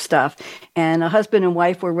types of stuff. And a husband and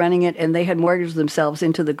wife were running it, and they had mortgaged themselves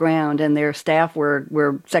into the ground, and their staff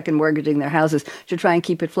were second mortgaging their houses to try and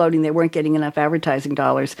keep it floating. They weren't getting enough advertising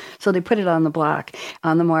dollars, so they put it on the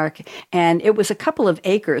mark. And it was a couple of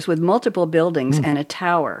acres with multiple buildings and a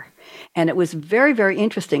tower. And it was very, very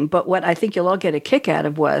interesting. But what I think you'll all get a kick out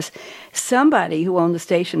of was somebody who owned the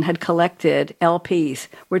station had collected LPs.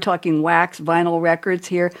 We're talking wax, vinyl records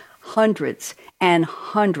here, hundreds and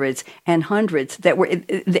hundreds and hundreds.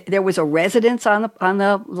 There was a residence on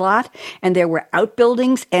the lot, and there were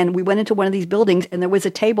outbuildings. And we went into one of these buildings, and there was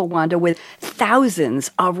a table, Wanda, with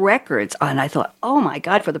thousands of records. And I thought, oh my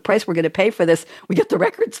God, for the price we're going to pay for this, we get the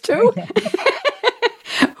records too.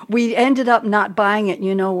 We ended up not buying it.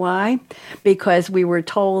 You know why? Because we were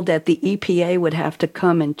told that the EPA would have to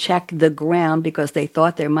come and check the ground because they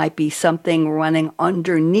thought there might be something running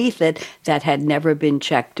underneath it that had never been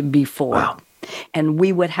checked before. Wow. And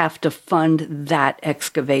we would have to fund that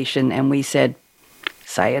excavation. And we said,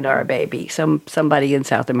 sayonara, baby. Somebody in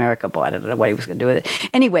South America bought it. I don't know what he was going to do with it.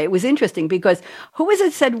 Anyway, it was interesting because who was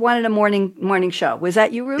it said wanted a morning show? Was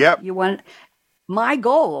that you, Ruth? Yep. You wanted. My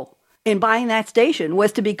goal in buying that station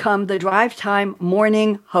was to become the drive time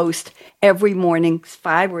morning host every morning,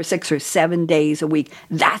 5 or 6 or 7 days a week.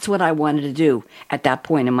 That's what I wanted to do at that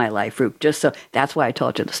point in my life, Ruke. That's why I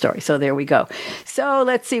told you the story. So there we go. So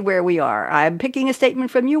let's see where we are. I'm picking a statement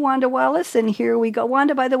from you, Wanda Wallace, and here we go.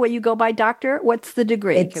 Wanda, by the way, you go by doctor. What's the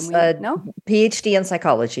degree? It's a PhD in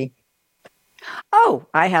psychology. Oh,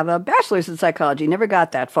 I have a bachelor's in psychology. Never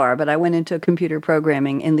got that far, but I went into computer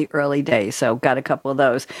programming in the early days, so got a couple of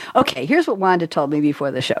those. Okay, here's what Wanda told me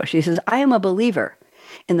before the show. She says, I am a believer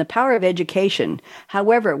in the power of education.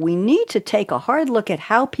 However, we need to take a hard look at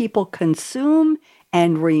how people consume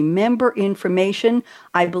and remember information.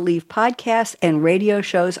 I believe podcasts and radio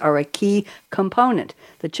shows are a key component.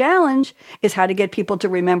 The challenge is how to get people to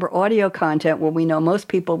remember audio content where we know most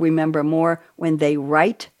people remember more when they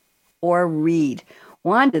write or read.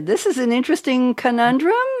 Wanda, this is an interesting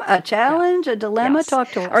conundrum, a challenge, a dilemma. Yes. Talk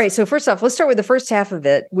to us. All right. So first off, let's start with the first half of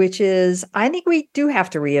it, which is I think we do have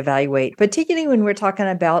to reevaluate, particularly when we're talking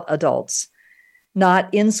about adults,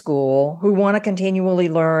 not in school, who want to continually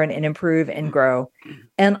learn and improve and grow.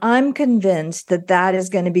 And I'm convinced that that is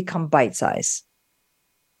going to become bite-size.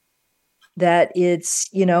 That it's,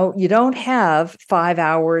 you don't have 5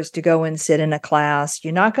 hours to go and sit in a class.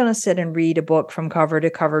 You're not going to sit and read a book from cover to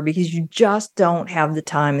cover because you just don't have the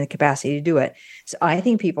time and the capacity to do it. So I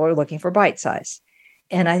think people are looking for bite size.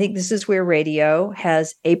 And I think this is where radio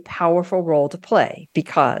has a powerful role to play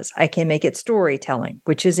because I can make it storytelling,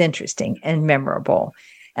 which is interesting and memorable.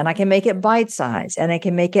 And I can make it bite size and I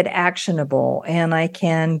can make it actionable and I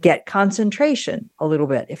can get concentration a little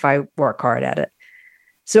bit if I work hard at it.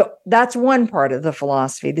 So that's one part of the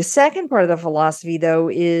philosophy. The second part of the philosophy, though,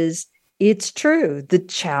 is it's true. The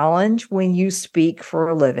challenge when you speak for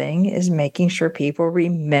a living is making sure people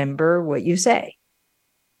remember what you say.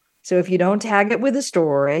 So if you don't tag it with a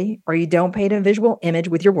story or you don't paint a visual image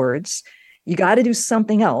with your words, you got to do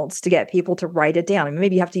something else to get people to write it down. I mean,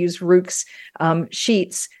 maybe you have to use Ruke's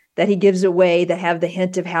sheets that he gives away that have the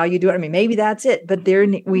hint of how you do it. I mean, maybe that's it, but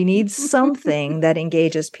we need something that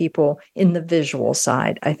engages people in the visual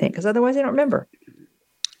side, I think, because otherwise they don't remember.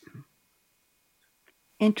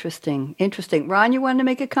 Interesting. Ron, you wanted to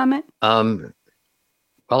make a comment?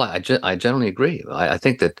 Well, I generally agree. I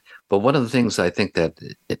think that, but one of the things I think that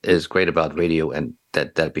is great about radio and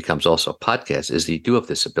that becomes also a podcast is that you do have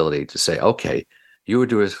this ability to say, okay, you were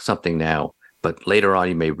doing something now, but later on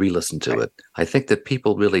you may re-listen to it. I think that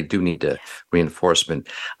people really do need a reinforcement.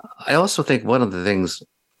 I also think one of the things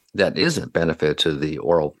that is a benefit to the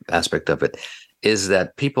oral aspect of it is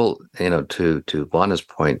that people, to Wanda's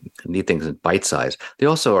point, need things in bite size. They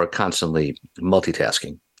also are constantly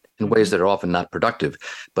multitasking in ways that are often not productive.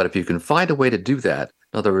 But if you can find a way to do that,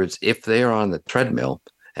 in other words, if they are on the treadmill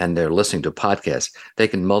and they're listening to a podcast, they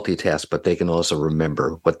can multitask, but they can also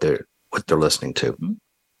remember what they're listening to.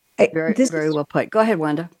 Very well put. Go ahead,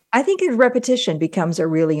 Wanda. I think repetition becomes a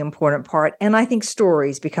really important part, and I think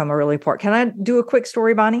stories become a really important. Can I do a quick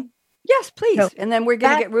story, Bonnie? Yes, please. No, and then we're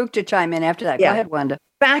going to get Rook to chime in after that. Go ahead, Wanda.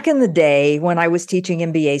 Back in the day when I was teaching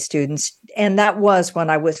MBA students, and that was when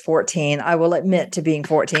I was 14, I will admit to being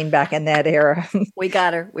 14 back in that era. We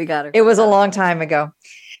got her. It was a long time ago.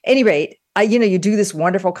 At any rate, you do this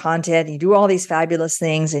wonderful content, you do all these fabulous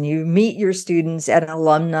things, and you meet your students at an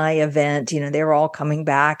alumni event. They're all coming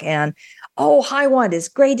back and, oh, hi, Wanda, it's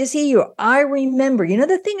great to see you. I remember,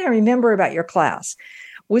 the thing I remember about your class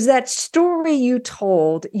was that story you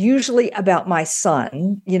told, usually about my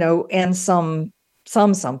son, and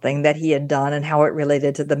something that he had done and how it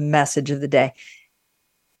related to the message of the day.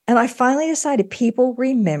 And I finally decided people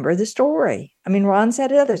remember the story. I mean, Ron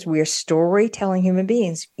said it others. We are storytelling human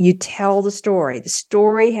beings. You tell the story. The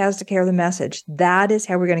story has to carry the message. That is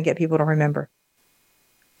how we're going to get people to remember.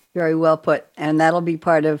 Very well put. And that'll be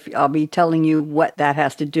part of, I'll be telling you what that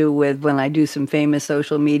has to do with when I do some famous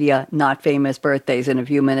social media, not famous birthdays in a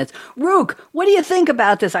few minutes. Rook, what do you think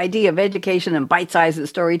about this idea of education and bite size and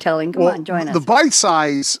storytelling? Come on, join us. The bite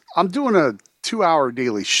size, I'm doing a 2-hour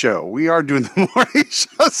daily show. We are doing the morning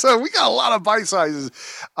show, so we got a lot of bite sizes.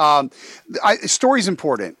 Story's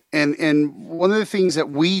important. And one of the things that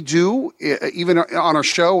we do, even on our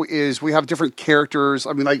show, is we have different characters.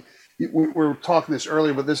 I mean, like, we were talking this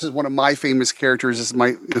earlier, but this is one of my famous characters. This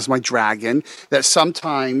is my dragon that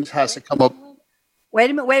sometimes has to come up.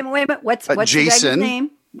 Wait a minute. What's Jason, the dragon's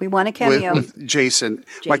name? We want a cameo. With Jason.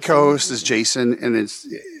 My co-host is Jason, and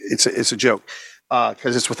it's a joke.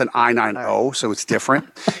 Because it's with an I-9-O, so it's different.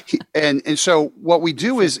 And so what we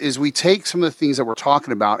do is we take some of the things that we're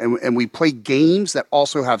talking about and we play games that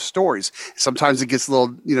also have stories. Sometimes it gets a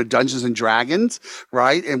little, Dungeons and Dragons,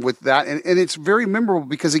 right? And with that, and it's very memorable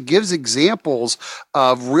because it gives examples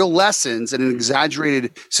of real lessons in an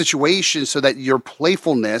exaggerated situation so that your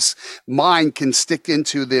playfulness mind can stick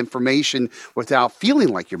into the information without feeling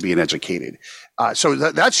like you're being educated. So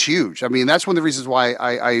that's huge. I mean, that's one of the reasons why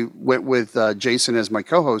I went with Jason as my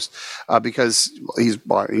co-host because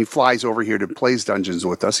he flies over here to plays Dungeons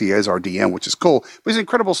with us. He is our DM, which is cool. But he's an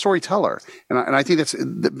incredible storyteller, and I think that's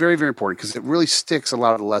very, very important because it really sticks a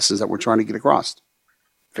lot of the lessons that we're trying to get across.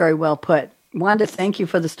 Very well put. Wanda, thank you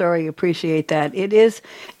for the story. Appreciate that.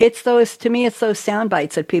 It's those sound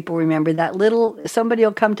bites that people remember. That little, somebody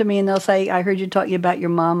will come to me and they'll say, I heard you talking about your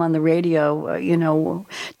mom on the radio,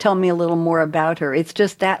 tell me a little more about her. It's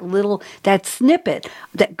just that snippet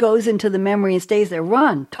that goes into the memory and stays there.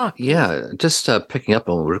 Ron, talk. Yeah, just picking up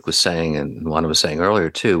on what Rick was saying and Wanda was saying earlier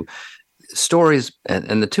too, stories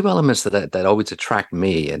and the two elements that always attract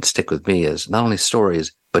me and stick with me is not only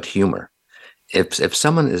stories, but humor. If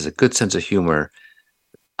someone is a good sense of humor,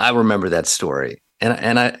 I remember that story,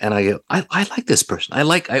 and I go, I like this person. I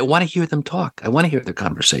want to hear them talk. I want to hear their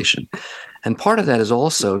conversation, and part of that is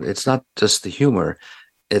also it's not just the humor.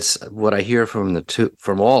 It's what I hear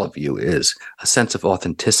from all of you is a sense of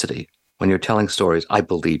authenticity. When you're telling stories, I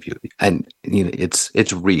believe you, and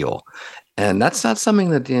it's real, and that's not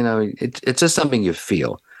something that it's just something you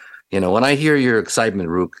feel. When I hear your excitement,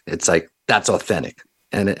 Rook, it's like that's authentic,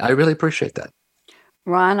 and I really appreciate that.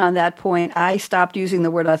 Ron, on that point, I stopped using the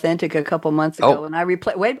word authentic a couple months ago, and I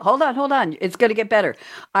replaced. Wait, hold on. It's going to get better.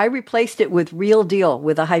 I replaced it with real deal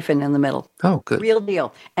with a hyphen in the middle. Oh, good. Real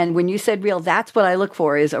deal. And when you said real, that's what I look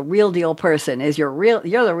for: is a real deal person. You're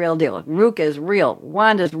the real deal. Rook is real.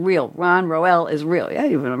 Wanda's real. Roel is real. Yeah,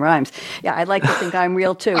 even rhymes. Yeah, I like to think I'm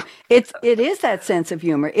real too. It is that sense of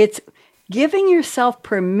humor. It's giving yourself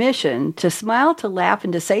permission to smile, to laugh,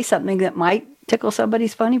 and to say something that might tickle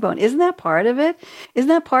somebody's funny bone. Isn't that part of it? Isn't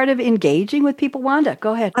that part of engaging with people? Wanda,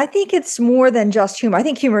 go ahead. I think it's more than just humor. I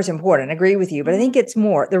think humor is important. I agree with you, but I think it's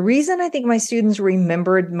more. The reason I think my students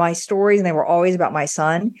remembered my stories and they were always about my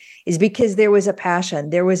son is because there was a passion.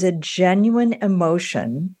 There was a genuine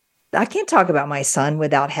emotion. I can't talk about my son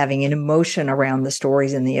without having an emotion around the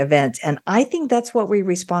stories and the events. And I think that's what we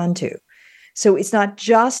respond to. So it's not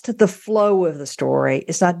just the flow of the story.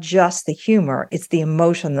 It's not just the humor. It's the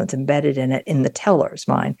emotion that's embedded in it in the teller's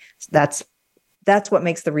mind. That's what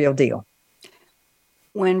makes the real deal.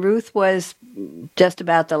 When Ruth was just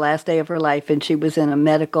about the last day of her life and she was in a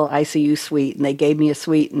medical ICU suite, and they gave me a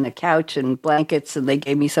suite and a couch and blankets, and they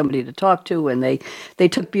gave me somebody to talk to, and they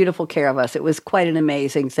took beautiful care of us. It was quite an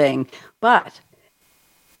amazing thing. But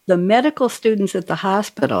the medical students at the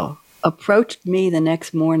hospital approached me the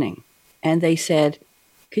next morning, and they said,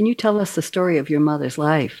 "Can you tell us the story of your mother's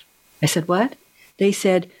life?" I said, "What?" They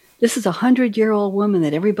said, "This is a 100-year-old woman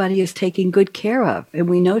that everybody is taking good care of. And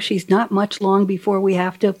we know she's not much long before we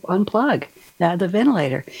have to unplug the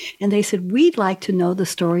ventilator." And they said, "We'd like to know the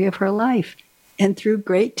story of her life." And through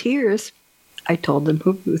great tears, I told them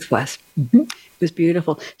who Ruth was. Mm-hmm. It was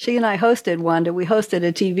beautiful. She and I hosted, Wanda, we hosted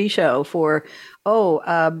a TV show for,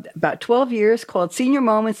 about 12 years called Senior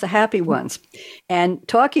Moments, the Happy Ones. And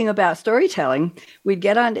talking about storytelling, we'd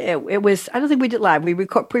get on, it was, I don't think we did live. We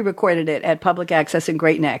pre-recorded it at Public Access in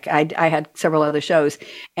Great Neck. I had several other shows.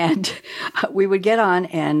 And we would get on,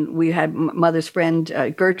 and we had Mother's friend,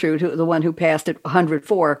 Gertrude, the one who passed at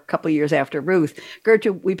 104 a couple of years after Ruth.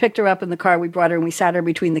 Gertrude, we picked her up in the car, we brought her, and we sat her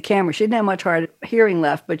between the cameras. She didn't have much hard hearing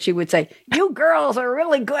left, but she would say, "You girls are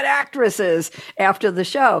really good actresses," after the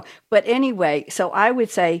show. But anyway, so I would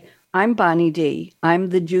say, "I'm Bonnie D. I'm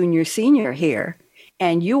the junior senior here.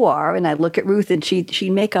 And you are," and I'd look at Ruth, and she'd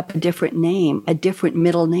make up a different name, a different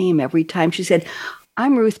middle name every time. She said,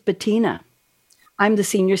 "I'm Ruth Bettina. I'm the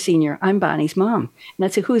senior. I'm Bonnie's mom." And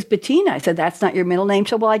I'd say, "Who's Bettina?" I said, "That's not your middle name."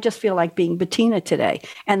 So, "Well, I just feel like being Bettina today."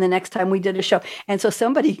 And the next time we did a show. And so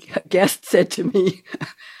somebody, a guest, said to me,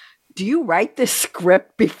 "Do you write this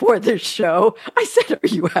script before the show?" I said, "Are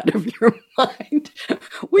you out of your mind?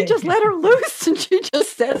 We just let her loose, and she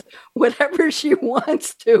just says whatever she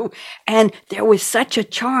wants to." And there was such a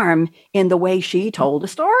charm in the way she told a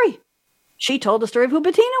story. She told the story of who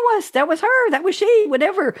Bettina was. That was her. That was she,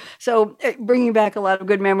 whatever. So bringing back a lot of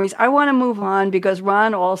good memories. I want to move on because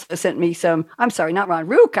Ron also sent me some, I'm sorry, not Ron,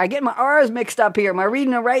 Ruke. I get my R's mixed up here. My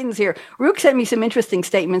reading and writings here. Ruke sent me some interesting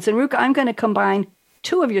statements. And Ruke, I'm going to combine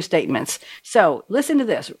two of your statements. So listen to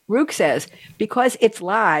this. Ruke says, because it's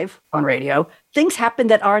live on radio, things happen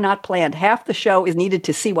that are not planned. Half the show is needed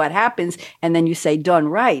to see what happens. And then you say, done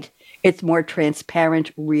right, it's more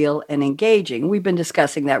transparent, real, and engaging. We've been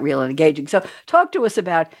discussing that, real and engaging. So talk to us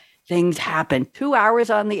about things happen. 2 hours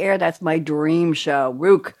on the air. That's my dream show.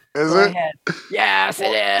 Ruke. Is Go it? ahead. Yes,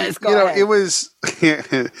 it is. Go ahead. It was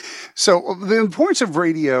so the importance of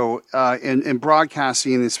radio and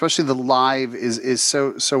broadcasting, and especially the live, is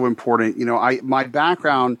so important. My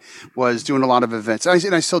background was doing a lot of events,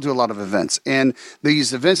 and I still do a lot of events. And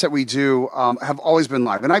these events that we do have always been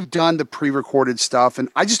live. And I've done the pre-recorded stuff, and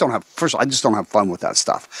I just don't have fun with that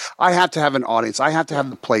stuff. I have to have an audience. I have to have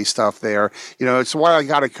the play stuff there. It's why I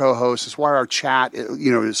got a co-host. It's why our chat,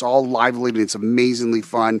 is all lively and it's amazingly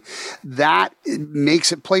fun. That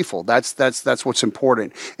makes it playful. That's what's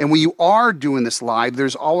important. And when you are doing this live,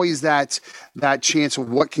 there's always that chance of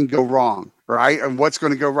what can go wrong, right? And what's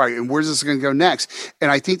going to go right, and where's this going to go next? And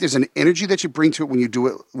I think there's an energy that you bring to it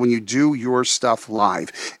when you do your stuff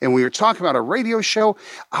live. And when you're talking about a radio show,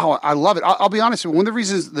 I love it. I'll be honest with you, one of the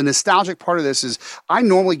reasons, the nostalgic part of this is I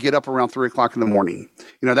normally get up around 3:00 in the morning.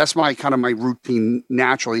 That's my routine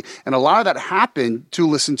naturally. And a lot of that happened to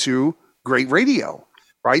listen to great radio.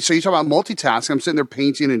 Right. So you talk about multitasking. I'm sitting there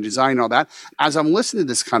painting and designing all that as I'm listening to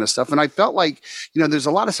this kind of stuff. And I felt like, there's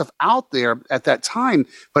a lot of stuff out there at that time.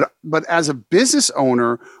 But as a business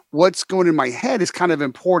owner, what's going in my head is kind of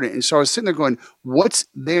important. And so I was sitting there going, what's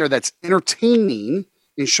there that's entertaining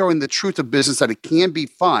and showing the truth of business, that it can be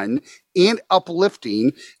fun and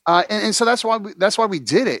uplifting. And so that's why we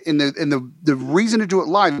did it. And the reason to do it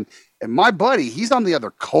live. And my buddy, he's on the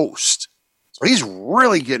other coast. He's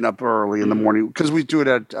really getting up early in the morning because we do it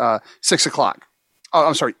at 6:00. Oh,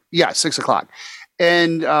 I'm sorry. Yeah, 6:00.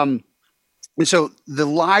 And so the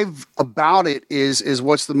live about it is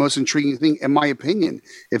what's the most intriguing thing, in my opinion.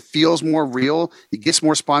 It feels more real. It gets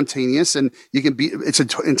more spontaneous, and it's an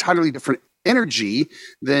entirely different energy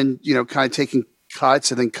than, kind of taking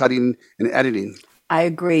cuts and then cutting and editing. I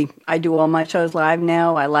agree. I do all my shows live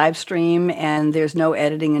now. I live stream, and there's no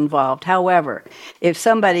editing involved. However, if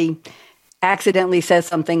somebody accidentally says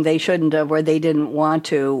something they shouldn't have or they didn't want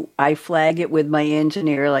to, I flag it with my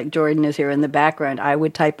engineer, like Jordan is here in the background. I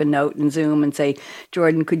would type a note in Zoom and say,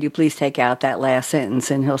 Jordan, could you please take out that last sentence?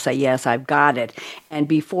 And he'll say, yes, I've got it. And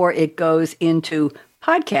before it goes into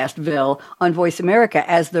Podcastville on Voice America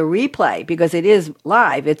as the replay, because it is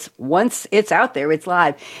live, it's once it's out there, it's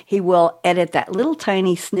live, he will edit that little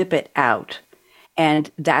tiny snippet out.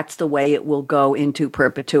 And that's the way it will go into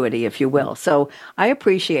perpetuity, if you will. So I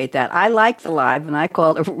appreciate that. I like the live, and I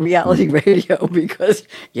call it reality radio because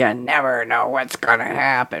you never know what's going to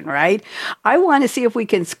happen, right? I want to see if we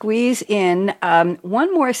can squeeze in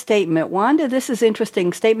one more statement. Wanda, this is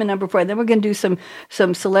interesting. Statement number 4. Then we're going to do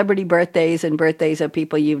some celebrity birthdays and birthdays of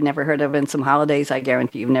people you've never heard of and some holidays I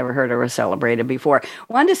guarantee you've never heard of or celebrated before.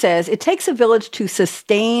 Wanda says, it takes a village to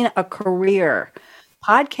sustain a career.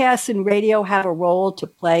 Podcasts and radio have a role to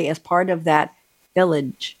play as part of that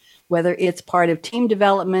village, whether it's part of team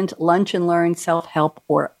development, lunch and learn, self-help,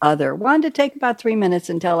 or other. Wanda, take about 3 minutes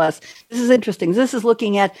and tell us, this is interesting. This is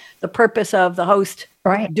looking at the purpose of the host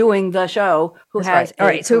doing the show who That's has right. All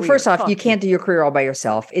right. So first off, you can't do your career all by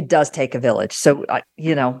yourself. It does take a village. So,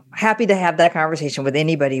 happy to have that conversation with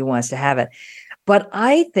anybody who wants to have it. But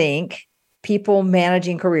I think people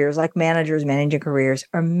managing careers, like managers managing careers,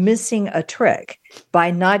 are missing a trick by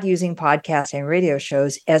not using podcasts and radio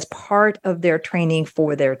shows as part of their training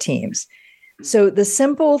for their teams. So the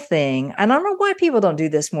simple thing, and I don't know why people don't do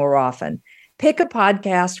this more often, pick a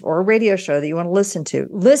podcast or a radio show that you want to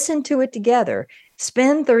listen to it together,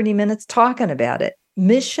 spend 30 minutes talking about it.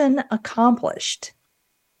 Mission accomplished.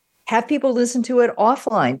 Have people listen to it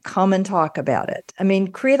offline, come and talk about it. I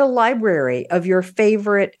mean, create a library of your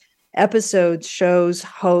favorite episodes, shows,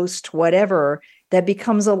 host, whatever, that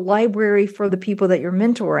becomes a library for the people that you're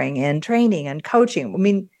mentoring and training and coaching. I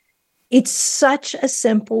mean, it's such a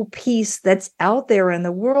simple piece that's out there in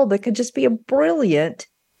the world that could just be a brilliant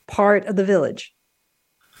part of the village.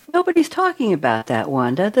 Nobody's talking about that,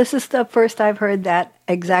 Wanda. This is the first I've heard that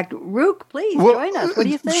exact. Rook, please join us. What do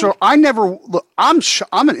you think? So I'm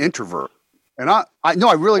an introvert. And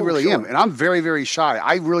I really am. And I'm very, very shy.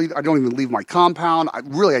 I don't even leave my compound. I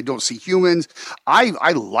don't see humans.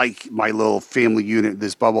 I like my little family unit,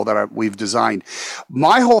 this bubble that we've designed.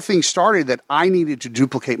 My whole thing started that I needed to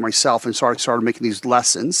duplicate myself. And so I started making these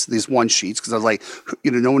lessons, these one sheets, because I was like,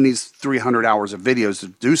 no one needs 300 hours of videos to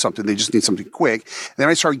do something. They just need something quick. And then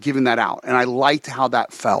I started giving that out. And I liked how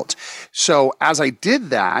that felt. So as I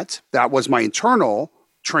did that was my internal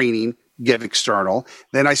training. Give external.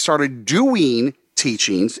 Then I started doing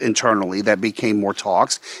teachings internally that became more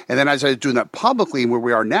talks. And then as I was doing that publicly, where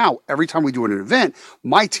we are now, every time we do an event,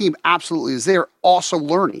 my team absolutely is there also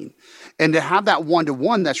learning. And to have that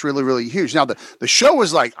one-to-one, that's really, really huge. Now, the show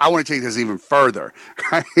is like, I want to take this even further,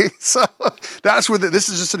 right? So that's where this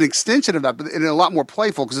is just an extension of that, but and a lot more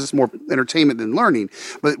playful because it's more entertainment than learning.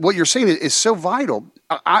 But what you're saying is so vital.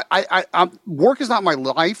 Work is not my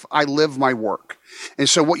life. I live my work. And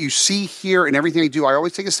so what you see here and everything I do, I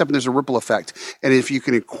always take a step and there's a ripple effect. And if you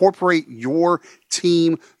can incorporate your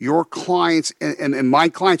team, your clients, and my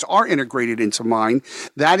clients are integrated into mine,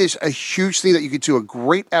 that is a huge thing that you could do a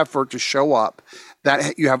great effort to show up,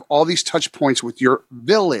 that you have all these touch points with your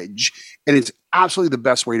village, and it's absolutely the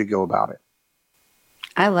best way to go about it.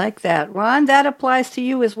 I like that. Ron, that applies to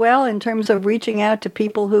you as well in terms of reaching out to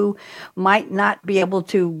people who might not be able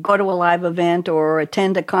to go to a live event or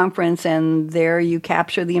attend a conference, and there you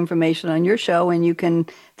capture the information on your show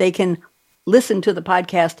and they can listen to the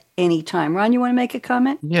podcast anytime. Ron, you want to make a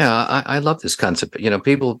comment? Yeah, I love this concept.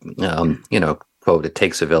 People, quote, it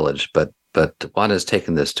takes a village, but Wanda's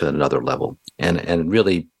taken this to another level and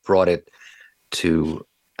really brought it to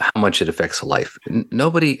how much it affects a life.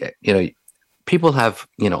 Nobody, people have,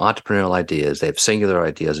 entrepreneurial ideas. They have singular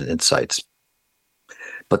ideas and insights,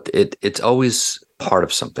 but it's always part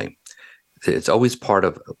of something. It's always part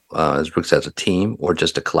of, as Brooke says, a team or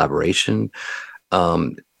just a collaboration.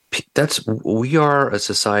 We are a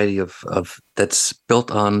society of that's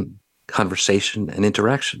built on conversation and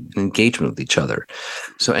interaction and engagement with each other.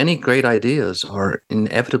 So any great ideas are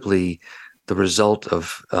inevitably the result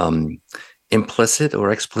of implicit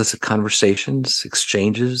or explicit conversations,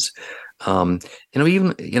 exchanges.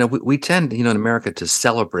 We tend, in America to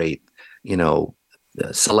celebrate,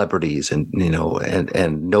 celebrities and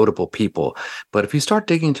notable people. But if you start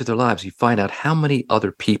digging into their lives, you find out how many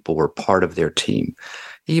other people were part of their team.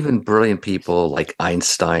 Even brilliant people like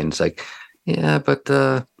Einstein's like, yeah, but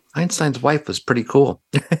Einstein's wife was pretty cool.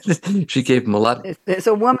 She gave him a lot. There's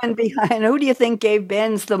a woman behind. Who do you think gave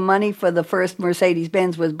Benz the money for the first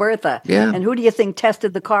Mercedes-Benz was Bertha. Yeah. And who do you think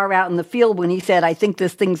tested the car out in the field when he said, I think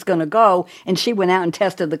this thing's going to go? And she went out and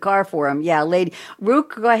tested the car for him. Yeah, lady.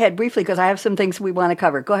 Rook, go ahead briefly because I have some things we want to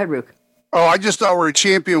cover. Go ahead, Rook. Oh, I just thought we're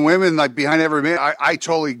champion women, like behind every man. I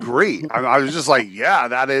totally agree. I was just like, yeah,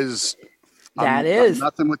 that is. I'm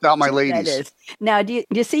nothing without my ladies. That is. Now, do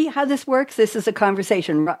you see how this works? This is a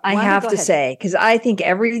conversation. I have to say, because I think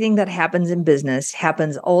everything that happens in business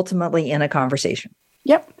happens ultimately in a conversation.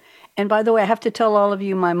 Yep. And by the way, I have to tell all of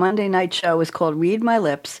you, my Monday night show is called Read My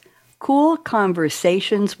Lips, Cool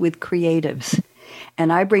Conversations with Creatives.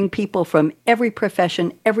 And I bring people from every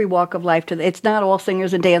profession, every walk of life it's not all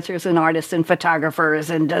singers and dancers and artists and photographers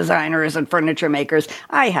and designers and furniture makers.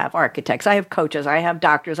 I have architects, I have coaches, I have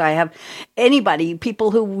doctors, I have anybody,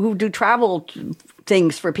 people who do travel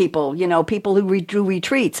things for people, people who do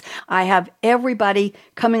retreats. I have everybody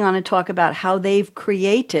coming on and talk about how they've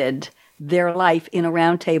created their life in a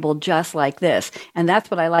round table just like this. And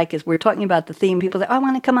that's what I like is we're talking about the theme. People say, I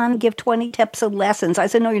want to come on and give 20 tips and lessons. I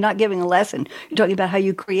said, no, you're not giving a lesson. You're talking about how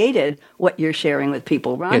you created what you're sharing with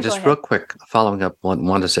people. Ron, just real quick, following up what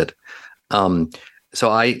Wanda said.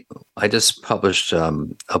 So I just published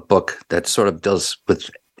a book that sort of deals with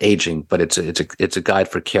aging, but it's a guide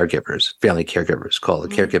for caregivers, family caregivers, called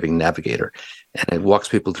The Caregiving Navigator. And it walks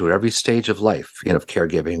people through every stage of life, of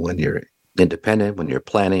caregiving, when you're independent, when you're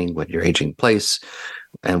planning, when you're aging in place,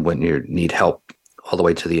 and when you need help all the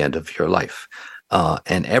way to the end of your life.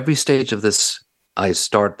 And every stage of this, I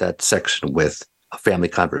start that section with a family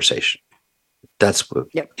conversation. That's what,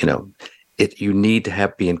 you need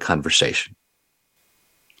to be in conversation.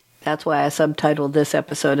 That's why I subtitled this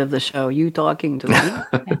episode of the show, You Talking To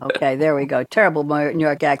Me. Okay, there we go. Terrible New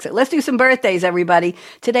York accent. Let's do some birthdays, everybody.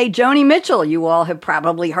 Today, Joni Mitchell. You all have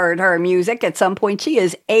probably heard her music at some point. She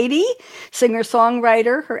is 80,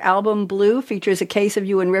 singer-songwriter. Her album, Blue, features A Case of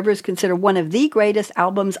You and Rivers, considered one of the greatest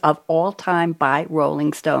albums of all time by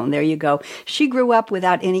Rolling Stone. There you go. She grew up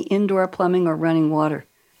without any indoor plumbing or running water.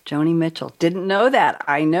 Joni Mitchell. Didn't know that.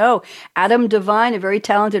 I know. Adam Devine, a very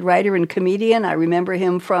talented writer and comedian. I remember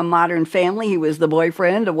him from Modern Family. He was the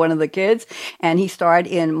boyfriend of one of the kids, and he starred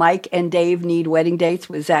in Mike and Dave Need Wedding Dates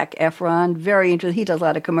with Zac Efron. Very interesting. He does a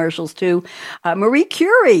lot of commercials, too. Marie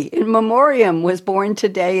Curie, in memoriam, was born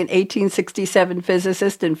today, an 1867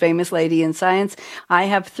 physicist and famous lady in science. I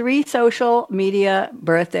have 3 social media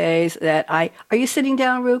birthdays that Are you sitting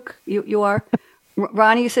down, Rook? You are?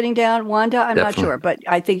 Ronnie, you sitting down? Wanda? I'm Definitely. not sure, but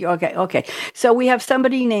I think, okay. So we have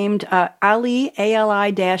somebody named Ali,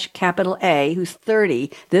 A-L-I-A, who's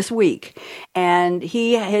 30 this week. And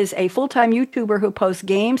he is a full-time YouTuber who posts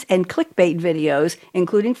games and clickbait videos,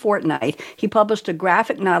 including Fortnite. He published a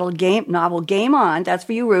graphic novel, Game On, that's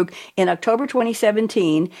for you, Rook, in October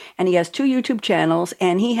 2017. And he has 2 YouTube channels,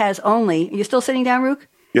 and he has you still sitting down, Rook?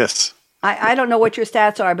 Yes. I don't know what your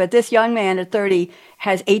stats are, but this young man at 30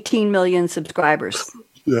 has 18 million subscribers.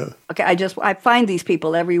 Yeah. Okay, I find these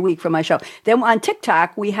people every week for my show. Then on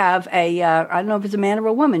TikTok, we have I don't know if it's a man or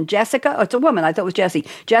a woman, Jessica. Oh, it's a woman. I thought it was Jessie.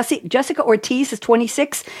 Jessica Ortiz is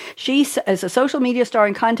 26. She is a social media star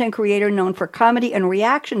and content creator known for comedy and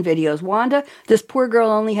reaction videos. Wanda, this poor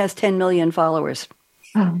girl only has 10 million followers.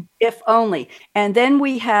 If only. And then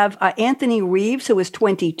we have Anthony Reeves, who is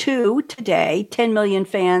 22 today, 10 million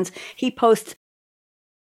fans. He posts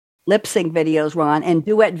lip sync videos, Ron, and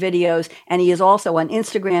duet videos. And he is also on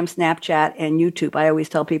Instagram, Snapchat, and YouTube. I always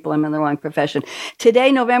tell people I'm in the wrong profession.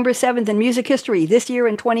 Today, November 7th, in music history, this year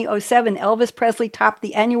in 2007, Elvis Presley topped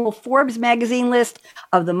the annual Forbes magazine list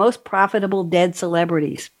of the most profitable dead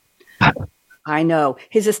celebrities. I know.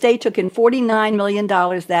 His estate took in $49 million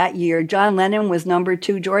that year. John Lennon was number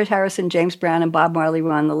 2. George Harrison, James Brown, and Bob Marley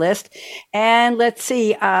were on the list. And let's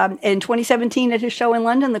see. In 2017 at his show in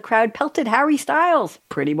London, the crowd pelted Harry Styles,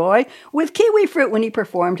 pretty boy, with kiwi fruit when he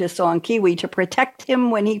performed his song Kiwi to protect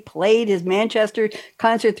him when he played his Manchester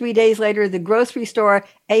concert 3 days later. The grocery store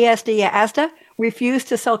Asda refused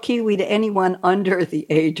to sell kiwi to anyone under the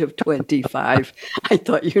age of 25. I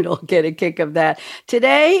thought you'd all get a kick of that.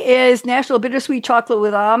 Today is National Bittersweet Chocolate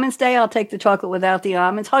with Almonds Day. I'll take the chocolate without the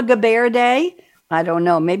almonds. Hug a Bear Day. I don't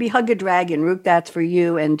know. Maybe Hug a Dragon. Rook, that's for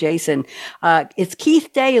you and Jason. It's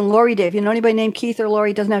Keith Day and Lori Day. If you know anybody named Keith or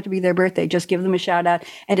Lori, it doesn't have to be their birthday. Just give them a shout out.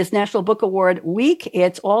 And it's National Book Award Week.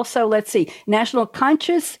 It's also, National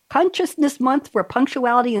Consciousness Month for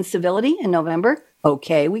Punctuality and Civility in November.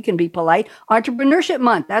 Okay, we can be polite. Entrepreneurship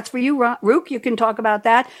Month. That's for you, Rook. You can talk about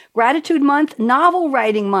that. Gratitude Month. Novel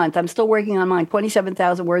Writing Month. I'm still working on mine.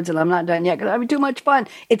 27,000 words, and I'm not done yet because I'm having too much fun.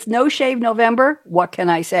 It's No Shave November. What can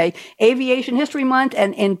I say? Aviation History Month.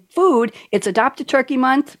 And in food, it's Adopt a Turkey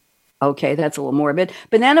Month. Okay, that's a little morbid.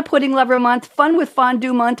 Banana Pudding Lover Month, Fun with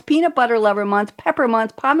Fondue Month, Peanut Butter Lover Month, Pepper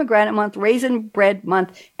Month, Pomegranate Month, Raisin Bread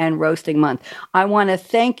Month, and Roasting Month. I want to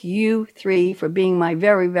thank you three for being my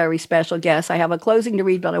very, very special guests. I have a closing to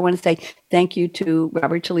read, but I want to say thank you to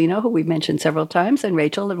Robert Cellino, who we've mentioned several times, and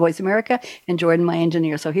Rachel at Voice America, and Jordan, my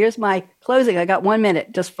engineer. So here's my closing. I got 1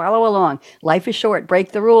 minute. Just follow along. Life is short.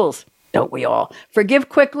 Break the rules. Don't we all? Forgive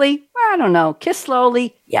quickly? I don't know. Kiss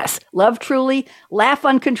slowly? Yes. Love truly? Laugh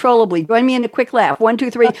uncontrollably. Join me in a quick laugh. 1, 2,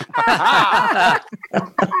 3.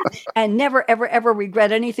 And never, ever, ever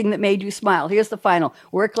regret anything that made you smile. Here's the final.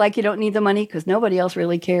 Work like you don't need the money because nobody else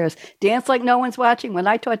really cares. Dance like no one's watching. When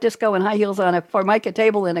I taught disco and high heels on a formica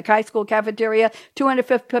table in a high school cafeteria,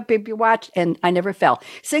 250 people watched, and I never fell.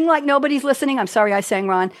 Sing like nobody's listening. I'm sorry I sang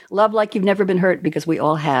wrong. Love like you've never been hurt because we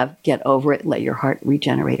all have. Get over it. Let your heart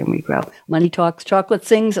regenerate and regrow. Money talks, chocolate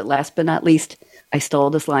sings. At last but not least, I stole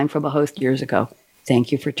this line from a host years ago.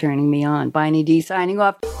 Thank you for turning me on. Bonnie D signing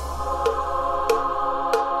off.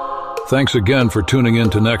 Thanks again for tuning in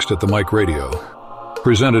to Next at the Mic Radio,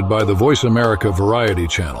 presented by the Voice America Variety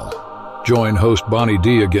Channel. Join host Bonnie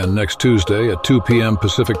D again next Tuesday at 2 p.m.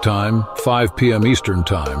 Pacific Time, 5 p.m. Eastern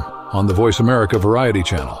Time on the Voice America Variety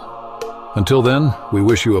Channel. Until then, we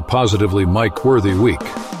wish you a positively mic-worthy week.